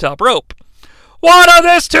leaped over the top rope. What on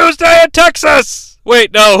this Tuesday in Texas?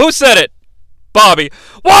 Wait, no, who said it? Bobby.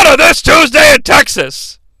 What on this Tuesday in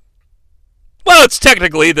Texas? Well, it's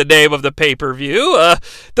technically the name of the pay-per-view.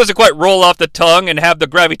 Doesn't quite roll off the tongue and have the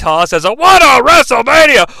gravitas as a what a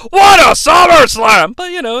WrestleMania, what a SummerSlam.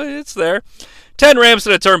 But, you know, it's there. 10 rams to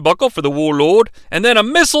the turnbuckle for the Warlord, and then a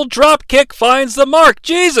missile drop kick finds the mark.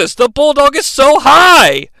 Jesus, the Bulldog is so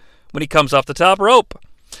high when he comes off the top rope.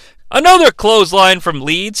 Another clothesline from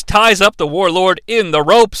Leeds ties up the Warlord in the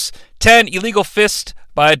ropes. 10 illegal fist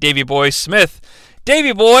by Davey Boy Smith.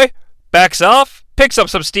 Davey Boy backs off, picks up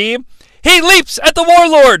some steam. He leaps at the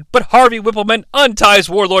Warlord, but Harvey Whippleman unties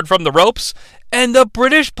Warlord from the ropes, and the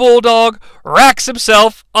British Bulldog racks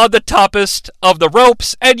himself on the toppest of the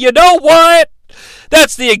ropes. And you know what?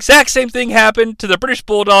 That's the exact same thing happened to the British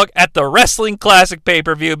Bulldog at the Wrestling Classic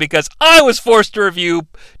pay-per-view, because I was forced to review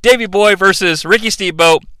Davey Boy versus Ricky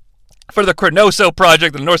Steamboat for the Cronoso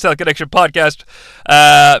Project, the North-South Connection podcast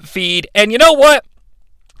feed. And you know what?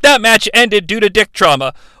 That match ended due to dick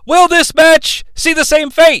trauma. Will this match see the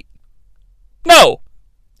same fate? No,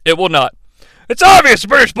 it will not. It's obvious the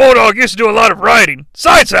British Bulldog used to do a lot of riding.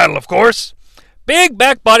 Side saddle, of course. Big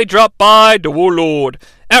back body drop by the Warlord.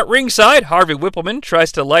 At ringside, Harvey Whippleman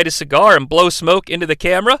tries to light a cigar and blow smoke into the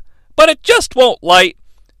camera, but it just won't light,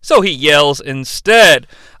 so he yells instead.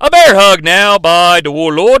 A bear hug now by the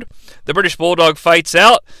Warlord. The British Bulldog fights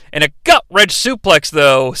out, and a gut-wrench suplex,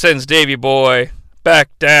 though, sends Davey Boy back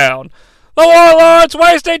down. The Warlord's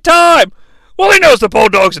wasting time! Well, he knows the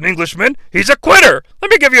Bulldog's an Englishman. He's a quitter.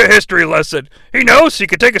 Let me give you a history lesson. He knows he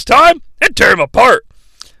can take his time and tear him apart.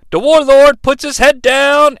 The Warlord puts his head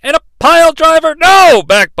down, and a pile driver, no!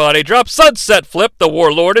 Back body drop, sunset flip. The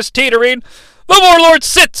Warlord is teetering. The Warlord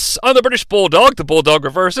sits on the British Bulldog. The Bulldog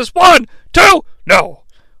reverses. 1, 2, no.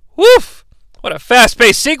 Woof! What a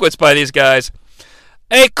fast-paced sequence by these guys.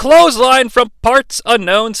 A clothesline from parts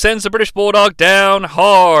unknown sends the British Bulldog down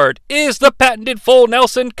hard. Is the patented full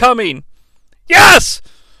Nelson coming? Yes!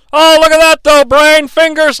 Oh, look at that, though, Brain.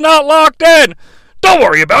 Fingers not locked in. Don't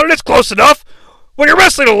worry about it. It's close enough. When you're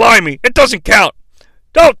wrestling a limey, it doesn't count.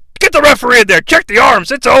 Don't get the referee in there. Check the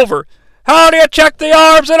arms. It's over. How do you check the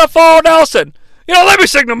arms in a full Nelson? Let me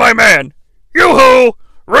signal my man. Yoo-hoo!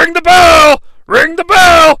 Ring the bell! Ring the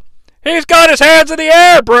bell! He's got his hands in the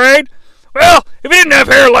air, Brain. Well, if he didn't have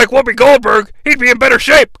hair like Whoopi Goldberg, he'd be in better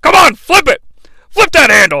shape. Come on, flip it. Flip that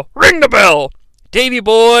handle. Ring the bell. Davey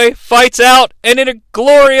Boy fights out, and in a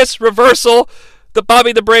glorious reversal, the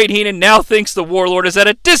Bobby the Brain Heenan now thinks the Warlord is at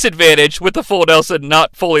a disadvantage with the full Nelson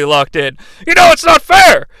not fully locked in. It's not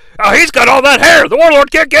fair. He's got all that hair. The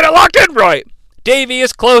Warlord can't get it locked in right. Davey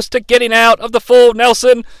is close to getting out of the full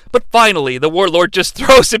Nelson, but finally the Warlord just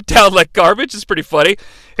throws him down like garbage. It's pretty funny.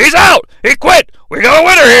 He's out. He quit. We got a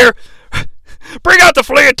winner here. Bring out the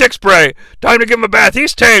flea and tick spray. Time to give him a bath.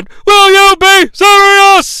 He's tamed. Will you be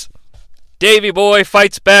serious? Davey Boy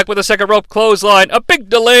fights back with a second rope clothesline, a big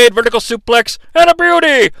delayed vertical suplex, and a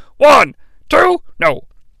beauty. 1, 2, no.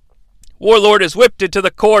 Warlord is whipped into the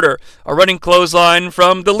corner. A running clothesline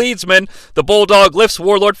from the leadsman. The Bulldog lifts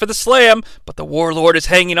Warlord for the slam, but the Warlord is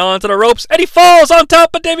hanging on to the ropes, and he falls on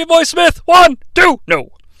top of Davey Boy Smith. 1, 2, no.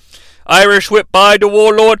 Irish whip by the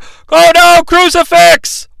Warlord. Go down,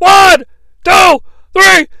 crucifix! 1, 2,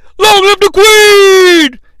 3, long live the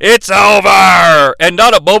Queen! It's over! And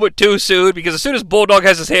not a moment too soon, because as soon as Bulldog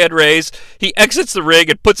has his hand raised, he exits the ring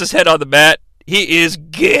and puts his head on the mat. He is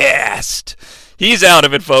gassed. He's out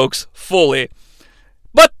of it, folks, fully.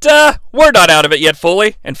 But we're not out of it yet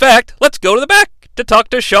fully. In fact, let's go to the back to talk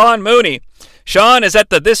to Sean Mooney. Sean is at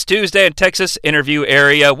the This Tuesday in Texas interview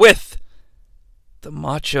area with the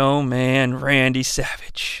Macho Man Randy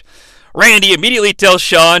Savage. Randy immediately tells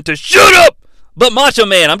Sean to shut up! But Macho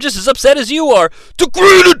Man, I'm just as upset as you are.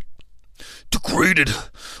 Degraded.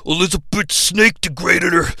 Elizabeth Snake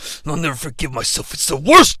degraded her. I'll never forgive myself. It's the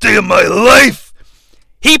worst day of my life.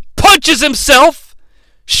 He punches himself.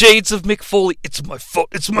 Shades of Mick Foley. It's my fault.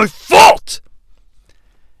 It's my fault.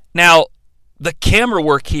 Now, the camera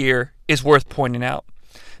work here is worth pointing out.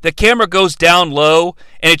 The camera goes down low,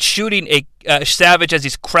 and it's shooting a Savage as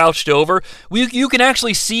he's crouched over. You can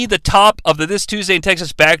actually see the top of the This Tuesday in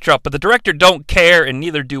Texas backdrop, but the director don't care, and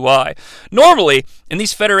neither do I. Normally, in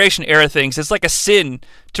these Federation-era things, it's like a sin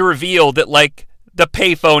to reveal that, like, the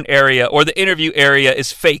payphone area or the interview area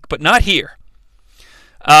is fake, but not here.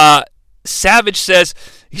 Savage says,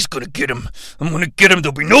 he's gonna get him. I'm gonna get him.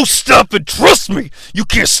 There'll be no stopping. Trust me. You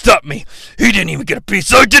can't stop me. He didn't even get a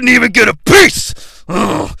piece. I didn't even get a piece.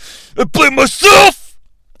 I blame myself.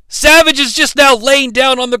 Savage is just now laying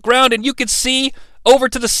down on the ground, and you can see over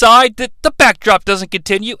to the side that the backdrop doesn't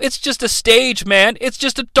continue. It's just a stage, man. It's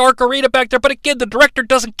just a dark arena back there. But again, the director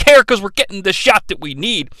doesn't care because we're getting the shot that we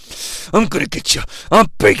need. I'm gonna get you. I'm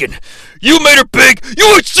begging. You made her beg. You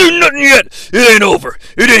ain't seen nothing yet. It ain't over.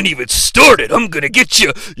 It ain't even started. I'm gonna get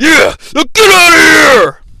you. Yeah. Now get out of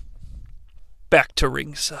here. Back to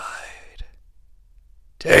ringside.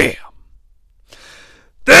 Damn.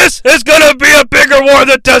 This is gonna be a bigger war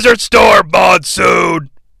than Desert Storm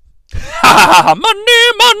Monsoon.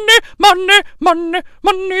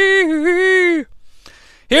 Money.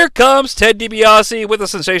 Here comes Ted DiBiase with the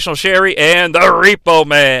Sensational Sherry and the Repo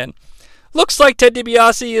Man. Looks like Ted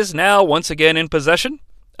DiBiase is now once again in possession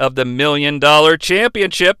of the $1 Million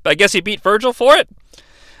Championship. I guess he beat Virgil for it.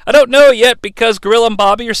 I don't know yet because Gorilla and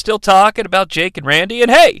Bobby are still talking about Jake and Randy,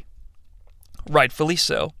 and hey, rightfully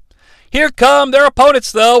so. Here come their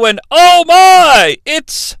opponents, though, and oh my,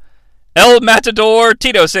 it's El Matador,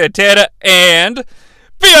 Tito Santana, and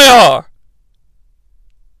VAR.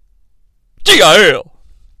 GIL.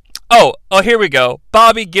 Oh, here we go.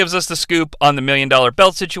 Bobby gives us the scoop on the $1 Million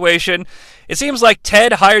belt situation. It seems like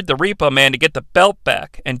Ted hired the Repo Man to get the belt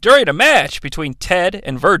back, and during a match between Ted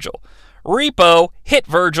and Virgil, Repo hit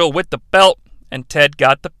Virgil with the belt, and Ted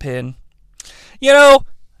got the pin. You know,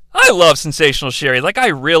 I love Sensational Sherry. Like, I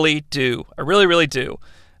really do. I really, really do.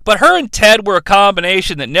 But her and Ted were a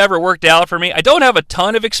combination that never worked out for me. I don't have a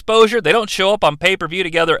ton of exposure. They don't show up on pay-per-view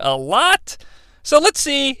together a lot. So let's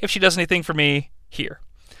see if she does anything for me here.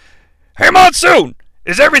 Hey, Monsoon!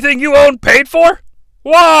 Is everything you own paid for?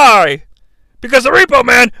 Why? Because the Repo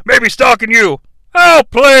Man may be stalking you. Oh,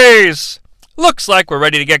 please! Looks like we're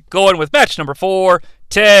ready to get going with match number 4.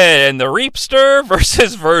 Ted and the Reapster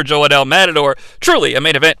versus Virgil and El Matador. Truly a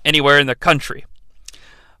main event anywhere in the country.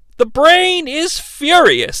 The Brain is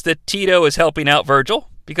furious that Tito is helping out Virgil,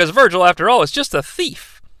 because Virgil, after all, is just a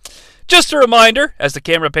thief. Just a reminder, as the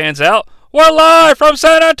camera pans out, we're live from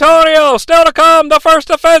San Antonio! Still to come, the first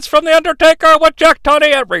defense from The Undertaker with Jack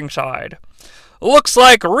Tunney at ringside. Looks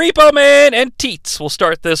like Repo Man and Teets will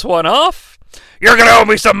start this one off. You're gonna owe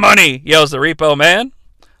me some money, yells the Repo Man.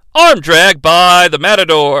 Arm drag by the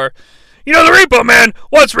Matador. You know, the Repo Man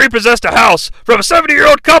once repossessed a house from a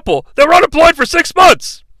 70-year-old couple that were unemployed for 6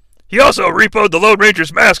 months. He also repoed the Lone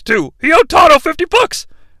Ranger's mask, too. He owed Tonto $50.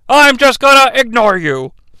 I'm just gonna ignore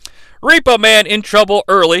you. Repo Man in trouble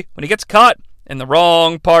early when he gets caught in the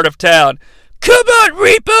wrong part of town. Come on,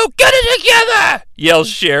 Repo, get it together, yells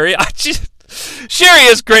Sherry. Sherry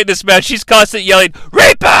is great in this match. She's constantly yelling,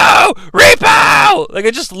 Repo! Repo! Like,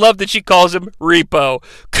 I just love that she calls him Repo.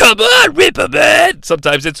 Come on, Repo Man!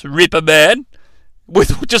 Sometimes it's Repo Man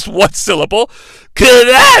with just one syllable. Come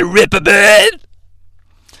on, Repo Man!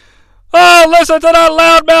 Oh, listen to that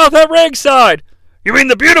loudmouth at ringside. You mean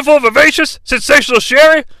the beautiful, vivacious, sensational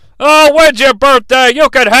Sherry? Oh, when's your birthday? You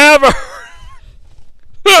can have her.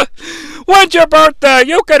 When's your birthday?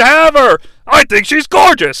 You can have her. I think she's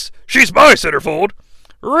gorgeous. She's my centerfold.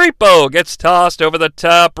 Repo gets tossed over the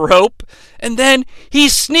top rope, and then he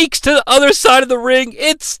sneaks to the other side of the ring.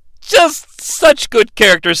 It's just such good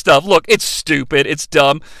character stuff. Look, it's stupid. It's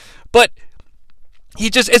dumb. But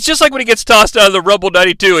it's just like when he gets tossed out of the Rumble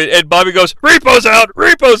 92, and Bobby goes, Repo's out,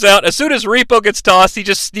 Repo's out. As soon as Repo gets tossed, he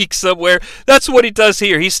just sneaks somewhere. That's what he does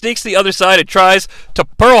here. He sneaks to the other side and tries to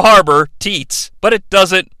Pearl Harbor Teets, but it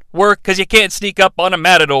doesn't work because you can't sneak up on a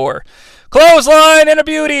Matador. Clothesline and a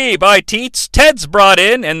beauty by Teets. Ted's brought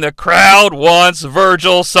in, and the crowd wants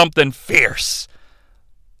Virgil something fierce.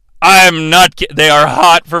 I'm not kidding. They are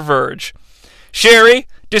hot for Virg. Sherry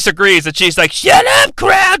disagrees, and she's like, shut up,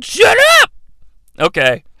 crowd, shut up!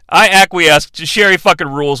 Okay, I acquiesce. Sherry fucking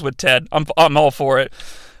rules with Ted. I'm all for it.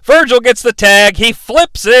 Virgil gets the tag. He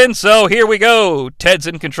flips in, so here we go. Ted's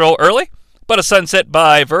in control early, but a sunset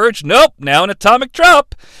by Virg. Nope, now an atomic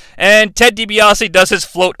drop. And Ted DiBiase does his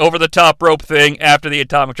float over the top rope thing after the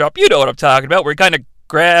atomic drop. You know what I'm talking about, where he kind of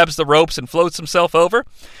grabs the ropes and floats himself over.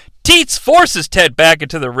 Teets forces Ted back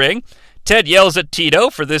into the ring. Ted yells at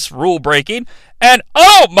Tito for this rule breaking. And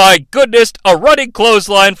oh my goodness, a running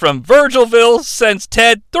clothesline from Virgilville sends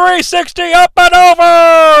Ted 360 up and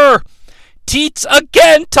over! Teets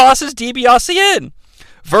again tosses DiBiase in.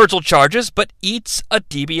 Virgil charges, but eats a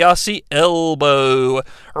DiBiase elbow.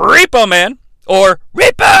 Repo Man, or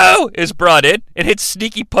Repo, is brought in and hits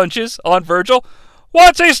sneaky punches on Virgil.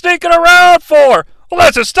 What's he sneaking around for? Well,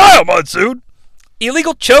 that's his style, Monsoon.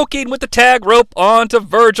 Illegal choking with the tag rope onto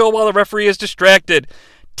Virgil while the referee is distracted.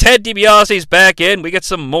 Ted DiBiase's back in. We get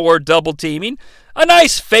some more double teaming. A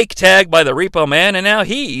nice fake tag by the Repo Man, and now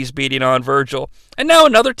he's beating on Virgil. And now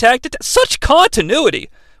another tag. Such continuity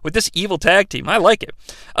with this evil tag team. I like it.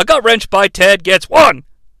 A gut wrench by Ted gets 1,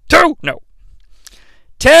 2, no.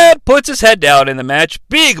 Ted puts his head down in the match.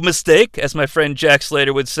 Big mistake, as my friend Jack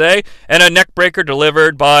Slater would say. And a neckbreaker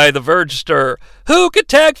delivered by the Virgster. Who could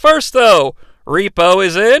tag first, though? Repo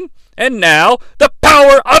is in. And now, the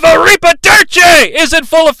power of a Repo-Derche is in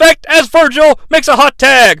full effect as Virgil makes a hot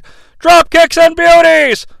tag. Drop kicks and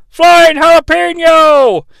beauties. Flying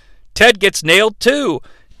jalapeno. Ted gets nailed, too.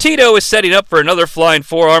 Tito is setting up for another flying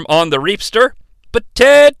forearm on the Reapster. But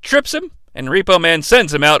Ted trips him, and Repo Man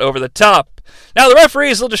sends him out over the top. Now the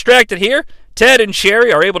referee is a little distracted here. Ted and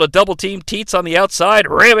Sherry are able to double-team Teets on the outside,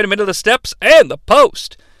 ramming him into the steps and the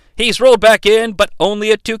post. He's rolled back in, but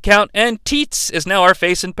only a 2 count, and Teets is now our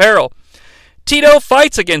face in peril. Tito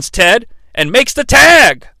fights against Ted and makes the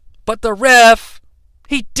tag, but the ref,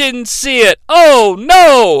 he didn't see it. Oh,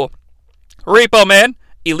 no! Repo Man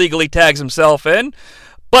illegally tags himself in,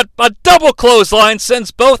 but a double clothesline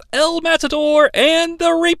sends both El Matador and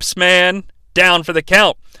the Reaps Man down for the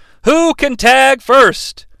count. Who can tag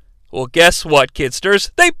first? Well, guess what,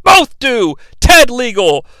 kidsters? They both do! Ted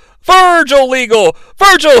legal! Virgil legal!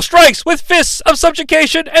 Virgil strikes with fists of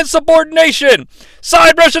subjugation and subordination!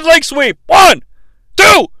 Side Russian leg sweep! 1,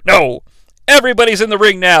 2, no! Everybody's in the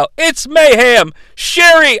ring now. It's mayhem!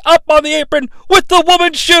 Sherry up on the apron with the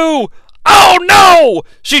woman's shoe! Oh no!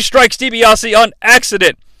 She strikes DiBiase on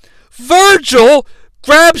accident. Virgil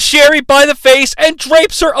grabs Sherry by the face and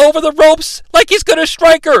drapes her over the ropes like he's gonna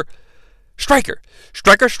strike her. Strike her.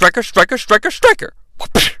 Striker, striker, striker, striker, striker.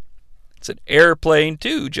 It's an Airplane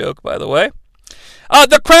 2 joke, by the way.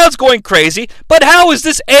 The crowd's going crazy, but how is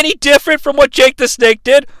this any different from what Jake the Snake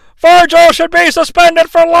did? Virgil should be suspended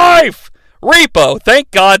for life! Repo, thank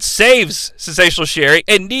God, saves Sensational Sherry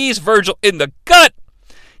and knees Virgil in the gut.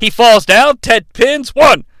 He falls down, 10 pins,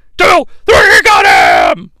 1, 2, 3,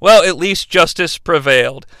 got him! Well, at least justice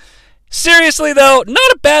prevailed. Seriously, though,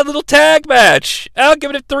 not a bad little tag match. I'll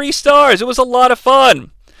give it 3 stars. It was a lot of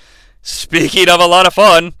fun. Speaking of a lot of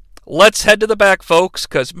fun, let's head to the back, folks,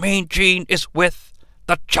 because Mean Gene is with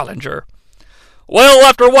the challenger. Well,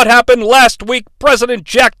 after what happened last week, President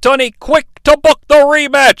Jack Tunney quick to book the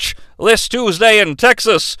rematch this Tuesday in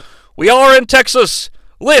Texas. We are in Texas.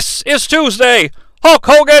 This is Tuesday. Hulk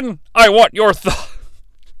Hogan, I want your thoughts.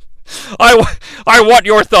 I want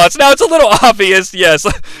your thoughts. Now, it's a little obvious, yes.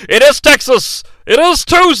 It is Texas. It is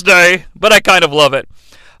Tuesday, but I kind of love it.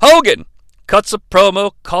 Hogan cuts a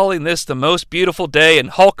promo calling this the most beautiful day in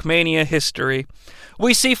Hulkmania history.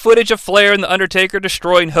 We see footage of Flair and The Undertaker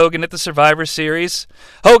destroying Hogan at the Survivor Series.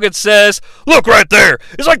 Hogan says, "Look right there.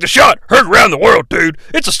 It's like the shot heard around the world, dude.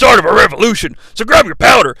 It's the start of a revolution. So grab your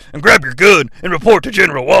powder and grab your gun and report to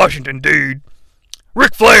General Washington, dude.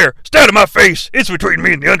 Ric Flair, stay out of my face. It's between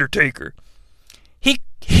me and The Undertaker." He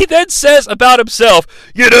then says about himself,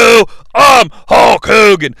 "You know, I'm Hulk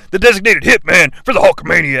Hogan, the designated hitman for the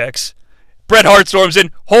Hulkamaniacs." Bret Hart storms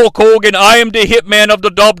in, "Hulk Hogan, I am the hitman of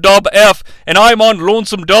the WWF, and I'm on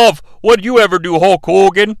Lonesome Dove. What'd you ever do, Hulk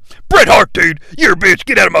Hogan?" "Bret Hart, dude, you're a bitch.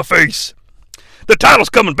 Get out of my face. The title's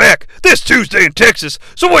coming back this Tuesday in Texas,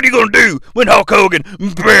 so what are you going to do when Hulk Hogan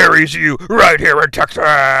buries you right here in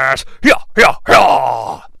Texas? Yeah, yeah,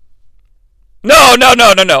 yeah."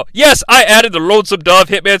 No. Yes, I added the Lonesome Dove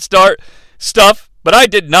Hitman stuff, but I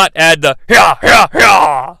did not add the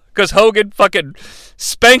yeah. Because Hogan fucking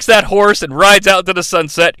spanks that horse and rides out into the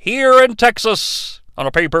sunset here in Texas on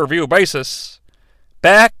a pay-per-view basis.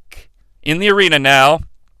 Back in the arena now.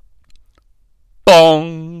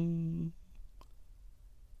 Bong.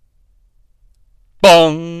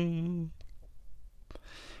 Bong.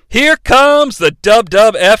 Here comes the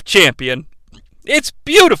WWF champion. It's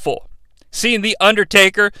beautiful. Seeing The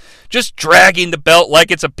Undertaker just dragging the belt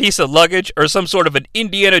like it's a piece of luggage or some sort of an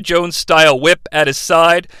Indiana Jones-style whip at his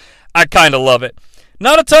side, I kind of love it.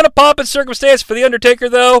 Not a ton of pomp and circumstance for The Undertaker,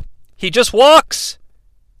 though. He just walks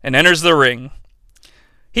and enters the ring.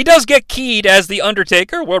 He does get keyed as The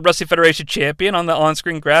Undertaker, World Wrestling Federation champion on the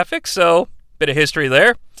on-screen graphics, so bit of history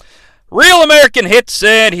there. Real American hits,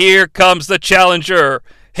 and here comes the challenger.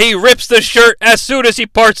 He rips the shirt as soon as he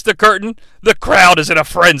parts the curtain. The crowd is in a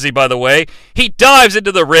frenzy, by the way. He dives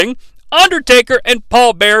into the ring. Undertaker and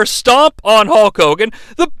Paul Bearer stomp on Hulk Hogan.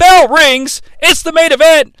 The bell rings. It's the main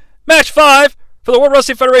event. Match 5 for the World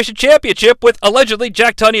Wrestling Federation Championship with allegedly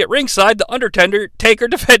Jack Tunney at ringside, the Undertaker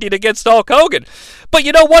defending against Hulk Hogan. But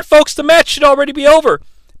you know what, folks? The match should already be over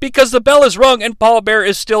because the bell is rung and Paul Bearer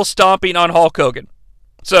is still stomping on Hulk Hogan.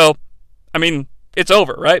 So, I mean, it's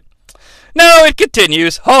over, right? No, it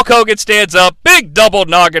continues. Hulk Hogan stands up. Big double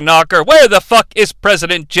noggin knocker. Where the fuck is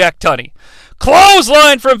President Jack Tunney?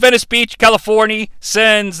 Clothesline from Venice Beach, California,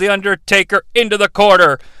 sends The Undertaker into the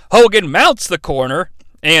corner. Hogan mounts the corner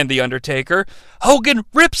and The Undertaker. Hogan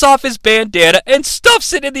rips off his bandana and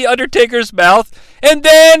stuffs it in The Undertaker's mouth, and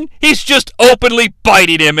then he's just openly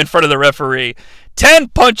biting him in front of the referee. 10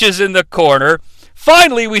 punches in the corner.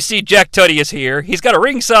 Finally, we see Jack Tunney is here. He's got a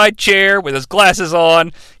ringside chair with his glasses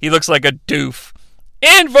on. He looks like a doof.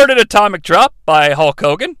 Inverted atomic drop by Hulk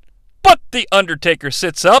Hogan. But The Undertaker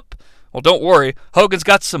sits up. Well, don't worry. Hogan's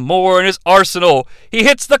got some more in his arsenal. He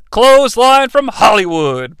hits the clothesline from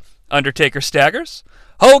Hollywood. Undertaker staggers.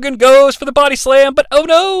 Hogan goes for the body slam, but oh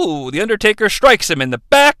no! The Undertaker strikes him in the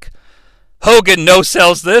back. Hogan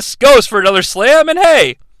no-sells this, goes for another slam, and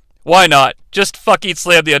hey, why not? Just fucking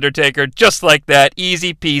slam The Undertaker just like that.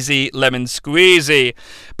 Easy peasy, lemon squeezy.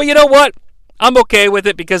 But you know what? I'm okay with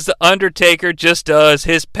it because The Undertaker just does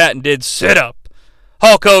his patented sit-up.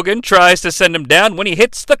 Hulk Hogan tries to send him down when he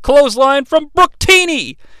hits the clothesline from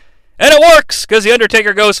Brooktini. And it works because The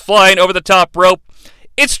Undertaker goes flying over the top rope.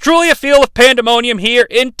 It's truly a feel of pandemonium here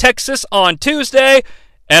in Texas on Tuesday,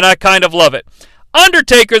 and I kind of love it.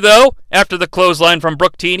 Undertaker, though, after the clothesline from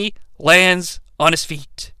Brooktini, lands on his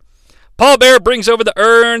feet. Paul Bearer brings over the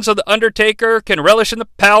urn so the Undertaker can relish in the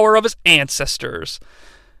power of his ancestors.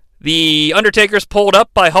 The Undertaker's pulled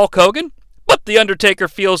up by Hulk Hogan, but the Undertaker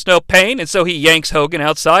feels no pain, and so he yanks Hogan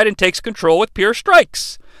outside and takes control with pure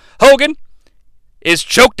strikes. Hogan is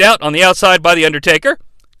choked out on the outside by the Undertaker,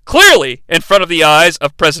 clearly in front of the eyes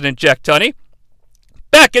of President Jack Tunney.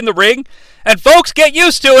 Back in the ring, and folks, get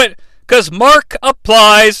used to it, because Mark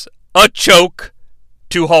applies a choke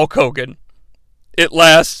to Hulk Hogan. It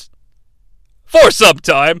lasts for some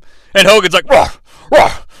time, and Hogan's like, "Rah,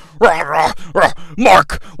 rah, rah, rah, rah.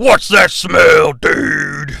 Mark, what's that smell,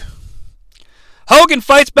 dude?" Hogan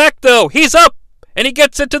fights back, though. He's up, and he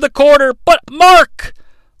gets into the corner, but Mark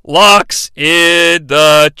locks in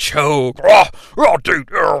the choke. Rah, rah,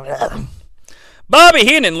 dude. Rah. Bobby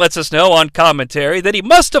Heenan lets us know on commentary that he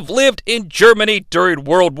must have lived in Germany during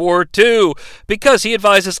World War II, because he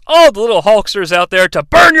advises all the little Hulksters out there to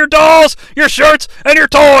burn your dolls, your shirts, and your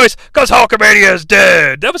toys, because Hulkamania is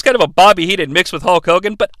dead. That was kind of a Bobby Heenan mixed with Hulk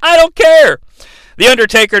Hogan, but I don't care. The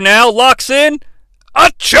Undertaker now locks in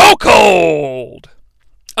a chokehold.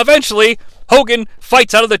 Eventually, Hogan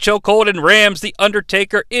fights out of the chokehold and rams the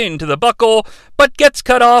Undertaker into the buckle, but gets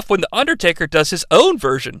cut off when the Undertaker does his own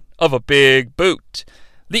version of a big boot.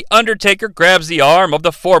 The Undertaker grabs the arm of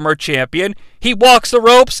the former champion. He walks the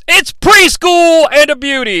ropes. It's preschool and a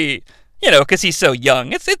beauty. You know, because he's so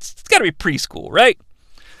young. It's got to be preschool, right?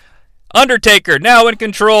 Undertaker now in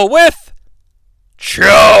control with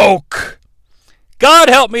choke. God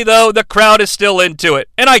help me, though, the crowd is still into it,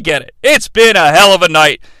 and I get it. It's been a hell of a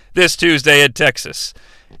night this Tuesday in Texas.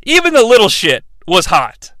 Even the little shit was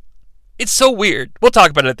hot. It's so weird. We'll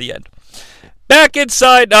talk about it at the end. Back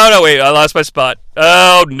inside. No, wait, I lost my spot.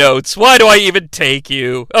 Oh, notes. Why do I even take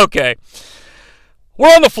you? Okay.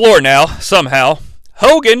 We're on the floor now, somehow.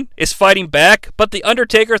 Hogan is fighting back, but the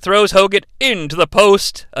Undertaker throws Hogan into the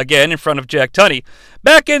post, again in front of Jack Tunney.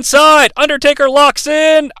 Back inside, Undertaker locks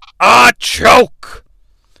in a choke.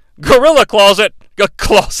 Gorilla claws it.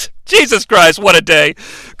 Jesus Christ, what a day.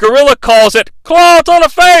 Gorilla calls it claw to the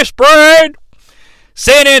face, brain.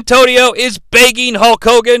 San Antonio is begging Hulk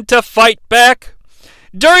Hogan to fight back.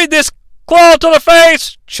 During this claw to the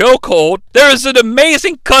face chokehold, there is an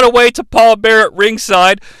amazing cutaway to Paul Bearer at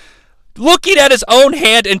ringside, looking at his own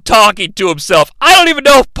hand and talking to himself. I don't even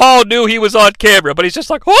know if Paul knew he was on camera, but he's just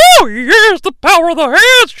like, "Oh, yes, the power of the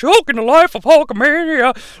hands, choking the life of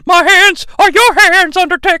Hulkamania. My hands are your hands,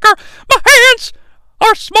 Undertaker. My hands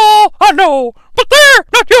are small, I know, but they're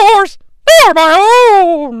not yours. They're my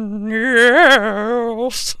own."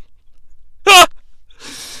 Yes.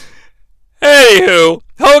 Anywho,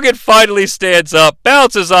 Hogan finally stands up,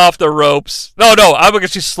 bounces off the ropes. No, I'm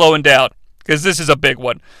actually slowing down, because this is a big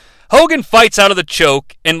one. Hogan fights out of the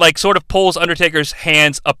choke and sort of pulls Undertaker's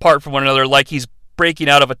hands apart from one another like he's breaking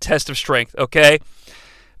out of a test of strength, okay?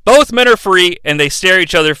 Both men are free, and they stare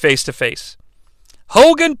each other face to face.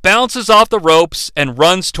 Hogan bounces off the ropes and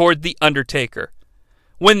runs toward the Undertaker.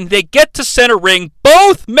 When they get to center ring,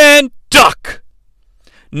 both men duck.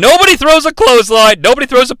 Nobody throws a clothesline, nobody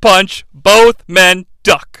throws a punch, both men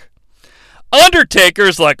duck.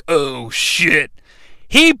 Undertaker's like, "Oh shit."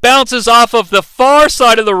 He bounces off of the far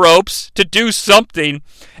side of the ropes to do something,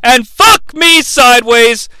 and fuck me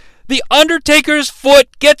sideways, the Undertaker's foot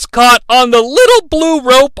gets caught on the little blue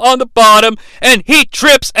rope on the bottom, and he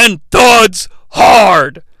trips and thuds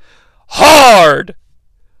hard. Hard.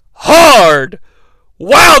 Hard.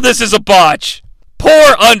 Wow, this is a botch.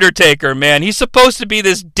 Poor Undertaker, man. He's supposed to be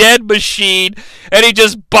this dead machine, and he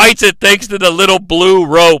just bites it thanks to the little blue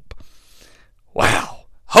rope. Wow.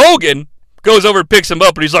 Hogan goes over and picks him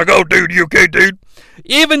up, and he's like, "Oh, dude, you okay, dude?"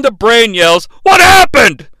 Even the Brain yells, "What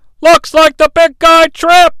happened? Looks like the big guy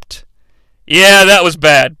tripped." Yeah, that was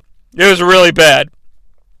bad. It was really bad.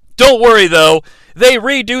 Don't worry, though. They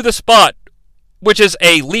redo the spot, which is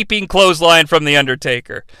a leaping clothesline from the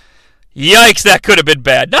Undertaker. Yikes, that could have been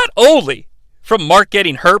bad. Not only from Mark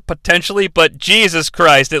getting hurt, potentially, but Jesus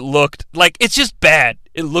Christ, it looked like it's just bad.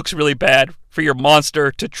 It looks really bad for your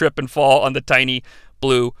monster to trip and fall on the tiny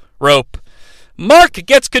blue rope. Mark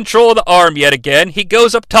gets control of the arm yet again. He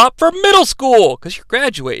goes up top for middle school, because you're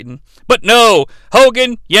graduating. But no,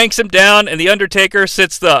 Hogan yanks him down, and the Undertaker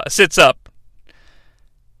sits up.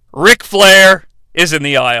 Ric Flair is in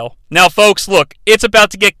the aisle. Now, folks, look, it's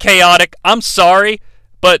about to get chaotic. I'm sorry,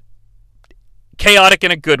 but chaotic in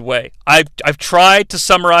a good way. I've tried to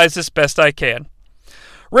summarize this best I can.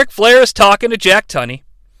 Ric Flair is talking to Jack Tunney.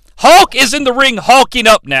 Hulk is in the ring hulking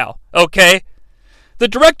up now, okay? The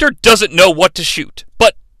director doesn't know what to shoot,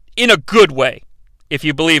 but in a good way, if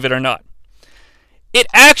you believe it or not. It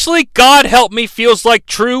actually, God help me, feels like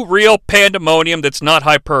true, real pandemonium that's not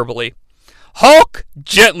hyperbole. Hulk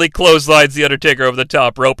gently clotheslines the Undertaker over the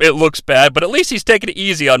top rope. It looks bad, but at least he's taking it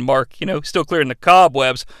easy on Mark, still clearing the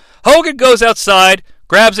cobwebs. Hogan goes outside,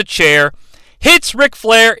 grabs a chair, hits Ric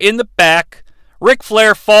Flair in the back. Ric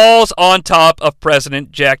Flair falls on top of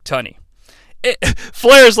President Jack Tunney.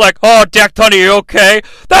 Flair's like, "Oh, Jack Tunney, you okay?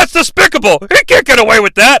 That's despicable. He can't get away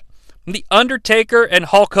with that." The Undertaker and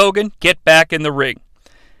Hulk Hogan get back in the ring.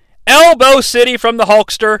 Elbow City from the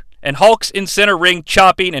Hulkster, and Hulk's in center ring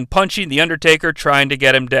chopping and punching the Undertaker, trying to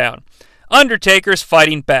get him down. Undertaker's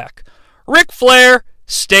fighting back. Ric Flair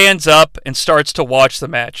stands up and starts to watch the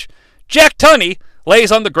match. Jack Tunney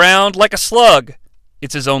lays on the ground like a slug.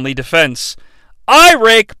 It's his only defense. Eye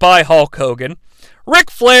rake by Hulk Hogan.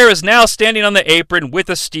 Ric Flair is now standing on the apron with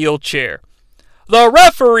a steel chair. The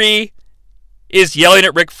referee is yelling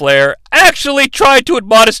at Ric Flair, actually tried to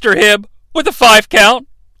admonish him with a 5 count.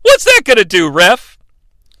 What's that going to do, ref?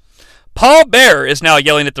 Paul Bearer is now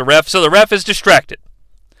yelling at the ref, so the ref is distracted.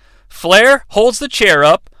 Flair holds the chair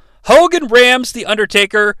up. Hogan rams the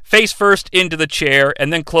Undertaker face first into the chair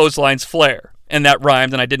and then clotheslines Flair. And that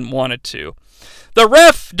rhymed, and I didn't want it to. The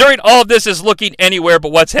ref, during all of this, is looking anywhere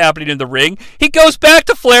but what's happening in the ring. He goes back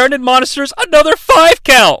to Flair and admonishes another 5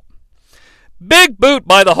 count. Big boot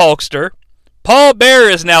by the Hulkster. Paul Bearer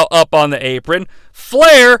is now up on the apron.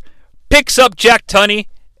 Flair picks up Jack Tunney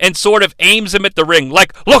and sort of aims him at the ring.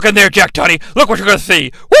 Like, look in there, Jack Tunney. Look what you're going to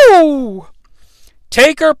see. Woo!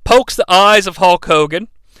 Taker pokes the eyes of Hulk Hogan.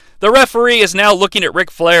 The referee is now looking at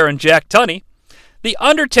Ric Flair and Jack Tunney. The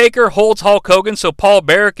Undertaker holds Hulk Hogan so Paul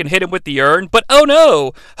Bearer can hit him with the urn. But oh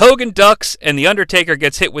no! Hogan ducks and the Undertaker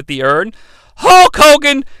gets hit with the urn. Hulk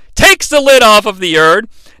Hogan takes the lid off of the urn.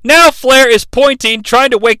 Now Flair is pointing,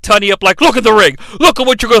 trying to wake Tunney up like, look at the ring. Look at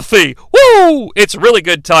what you're going to see. Woo! It's really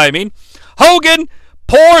good timing. Hogan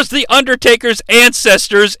pours the Undertaker's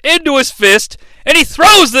ancestors into his fist, and he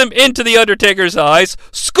throws them into the Undertaker's eyes.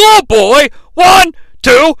 Schoolboy, 1,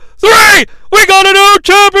 2, 3! We got a new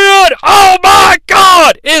champion! Oh my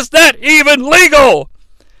God! Is that even legal?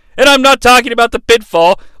 And I'm not talking about the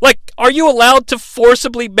pinfall. Like, are you allowed to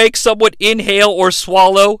forcibly make someone inhale or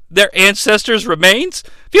swallow their ancestors' remains?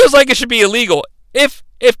 Feels like it should be illegal. If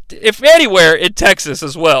anywhere in Texas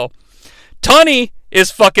as well. Tunney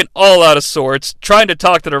is fucking all out of sorts, trying to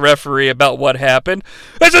talk to the referee about what happened.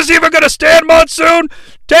 Is this even gonna stand, Monsoon?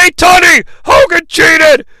 Hey, Tunney! Hogan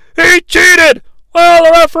cheated! He cheated! Well,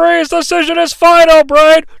 the referee's decision is final,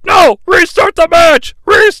 Brian. No! Restart the match!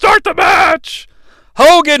 Restart the match!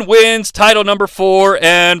 Hogan wins title number 4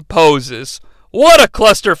 and poses. What a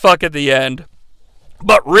clusterfuck at the end.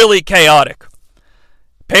 But really chaotic.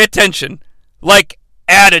 Pay attention. Like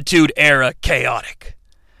Attitude Era chaotic.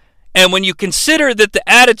 And when you consider that the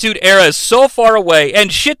Attitude Era is so far away, and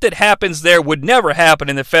shit that happens there would never happen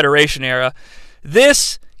in the Federation Era,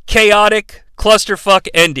 this chaotic clusterfuck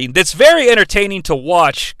ending that's very entertaining to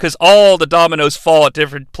watch because all the dominoes fall at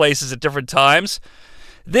different places at different times.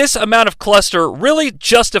 This amount of cluster really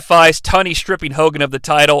justifies Tunney stripping Hogan of the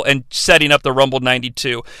title and setting up the Rumble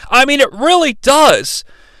 92. I mean, it really does.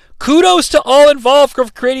 Kudos to all involved for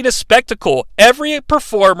creating a spectacle. Every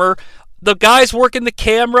performer, the guys working the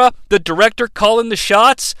camera, the director calling the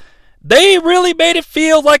shots, they really made it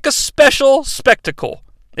feel like a special spectacle,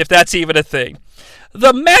 if that's even a thing.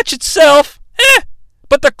 The match itself,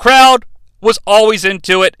 but the crowd was always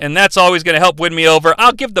into it, and that's always going to help win me over.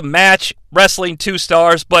 I'll give the match, wrestling, 2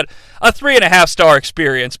 stars, but a 3.5-star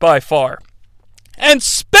experience by far. And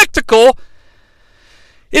spectacle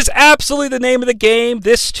is absolutely the name of the game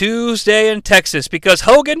this Tuesday in Texas, because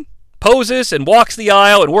Hogan poses and walks the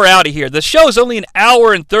aisle, and we're out of here. The show's only an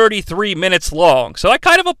hour and 33 minutes long, so I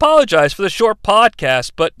kind of apologize for the short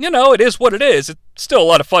podcast, but, you know, it is what it is. It's still a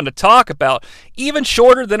lot of fun to talk about. Even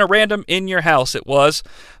shorter than a random in your house it was.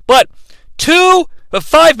 But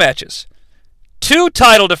 5 matches, 2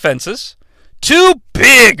 title defenses, 2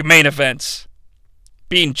 big main events,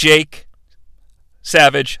 being Jake,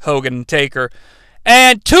 Savage, Hogan, and Taker,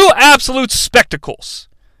 and 2 absolute spectacles.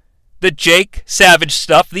 The Jake Savage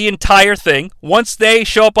stuff, the entire thing, once they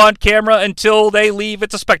show up on camera until they leave,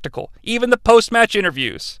 it's a spectacle. Even the post-match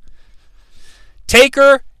interviews.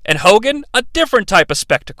 Taker and Hogan, a different type of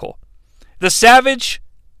spectacle. The Savage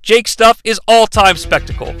Jake stuff is all-time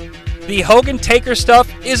spectacle. The Hogan-Taker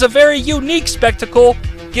stuff is a very unique spectacle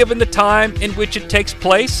given the time in which it takes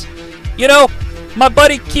place. You know, my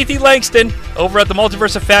buddy Keithy Langston over at the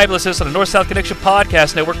Multiverse of Fabulousness on the North-South Connection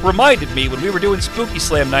Podcast Network reminded me when we were doing Spooky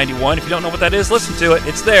Slam 91. If you don't know what that is, listen to it.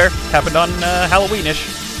 It's there. Happened on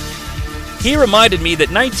Halloweenish. He reminded me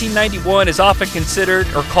that 1991 is often considered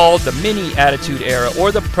or called the mini Attitude Era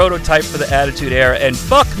or the prototype for the Attitude Era. And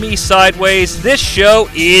fuck me sideways, this show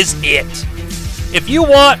is it. If you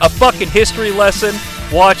want a fucking history lesson,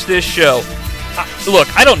 watch this show.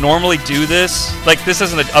 Look, I don't normally do this. Like, this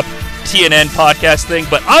isn't a TNN podcast thing,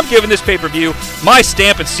 but I'm giving this pay-per-view my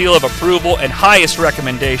stamp and seal of approval and highest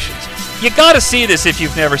recommendations. You gotta see this if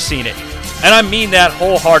you've never seen it. And I mean that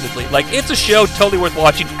wholeheartedly. Like, it's a show totally worth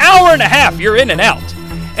watching. Hour and a half, you're in and out.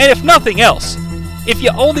 And if nothing else, if you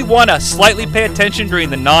only want to slightly pay attention during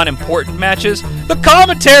the non-important matches, the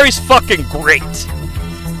commentary's fucking great.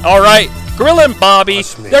 Alright, Gorilla and Bobby,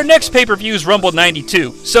 their next pay-per-view is Rumble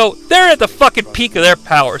 92, so they're at the fucking peak of their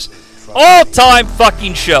powers. All-time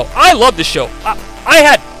fucking show. I love the show.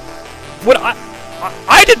 I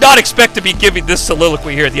did not expect to be giving this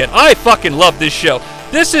soliloquy here at the end. I fucking love this show.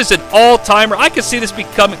 This is an all-timer. I could see this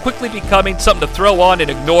quickly becoming something to throw on and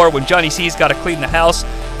ignore when Johnny C's got to clean the house.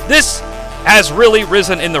 This has really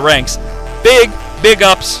risen in the ranks. Big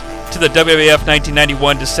ups to the WWF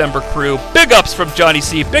 1991 December crew. Big ups from Johnny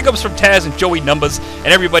C. Big ups from Taz and Joey Numbers and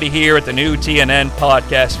everybody here at the new TNN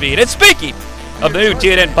podcast feed. And speaking of the new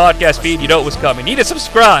TNN podcast feed, you know it was coming. You need to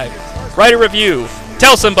subscribe, write a review,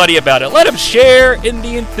 tell somebody about it. Let them share in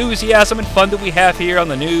the enthusiasm and fun that we have here on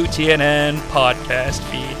the new TNN podcast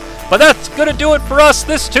feed. But that's going to do it for us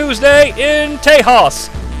this Tuesday in Tejas.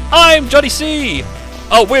 I'm Johnny C.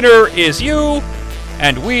 A winner is you,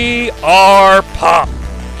 and we are Pop.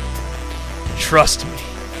 Trust me.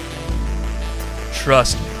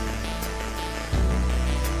 Trust me.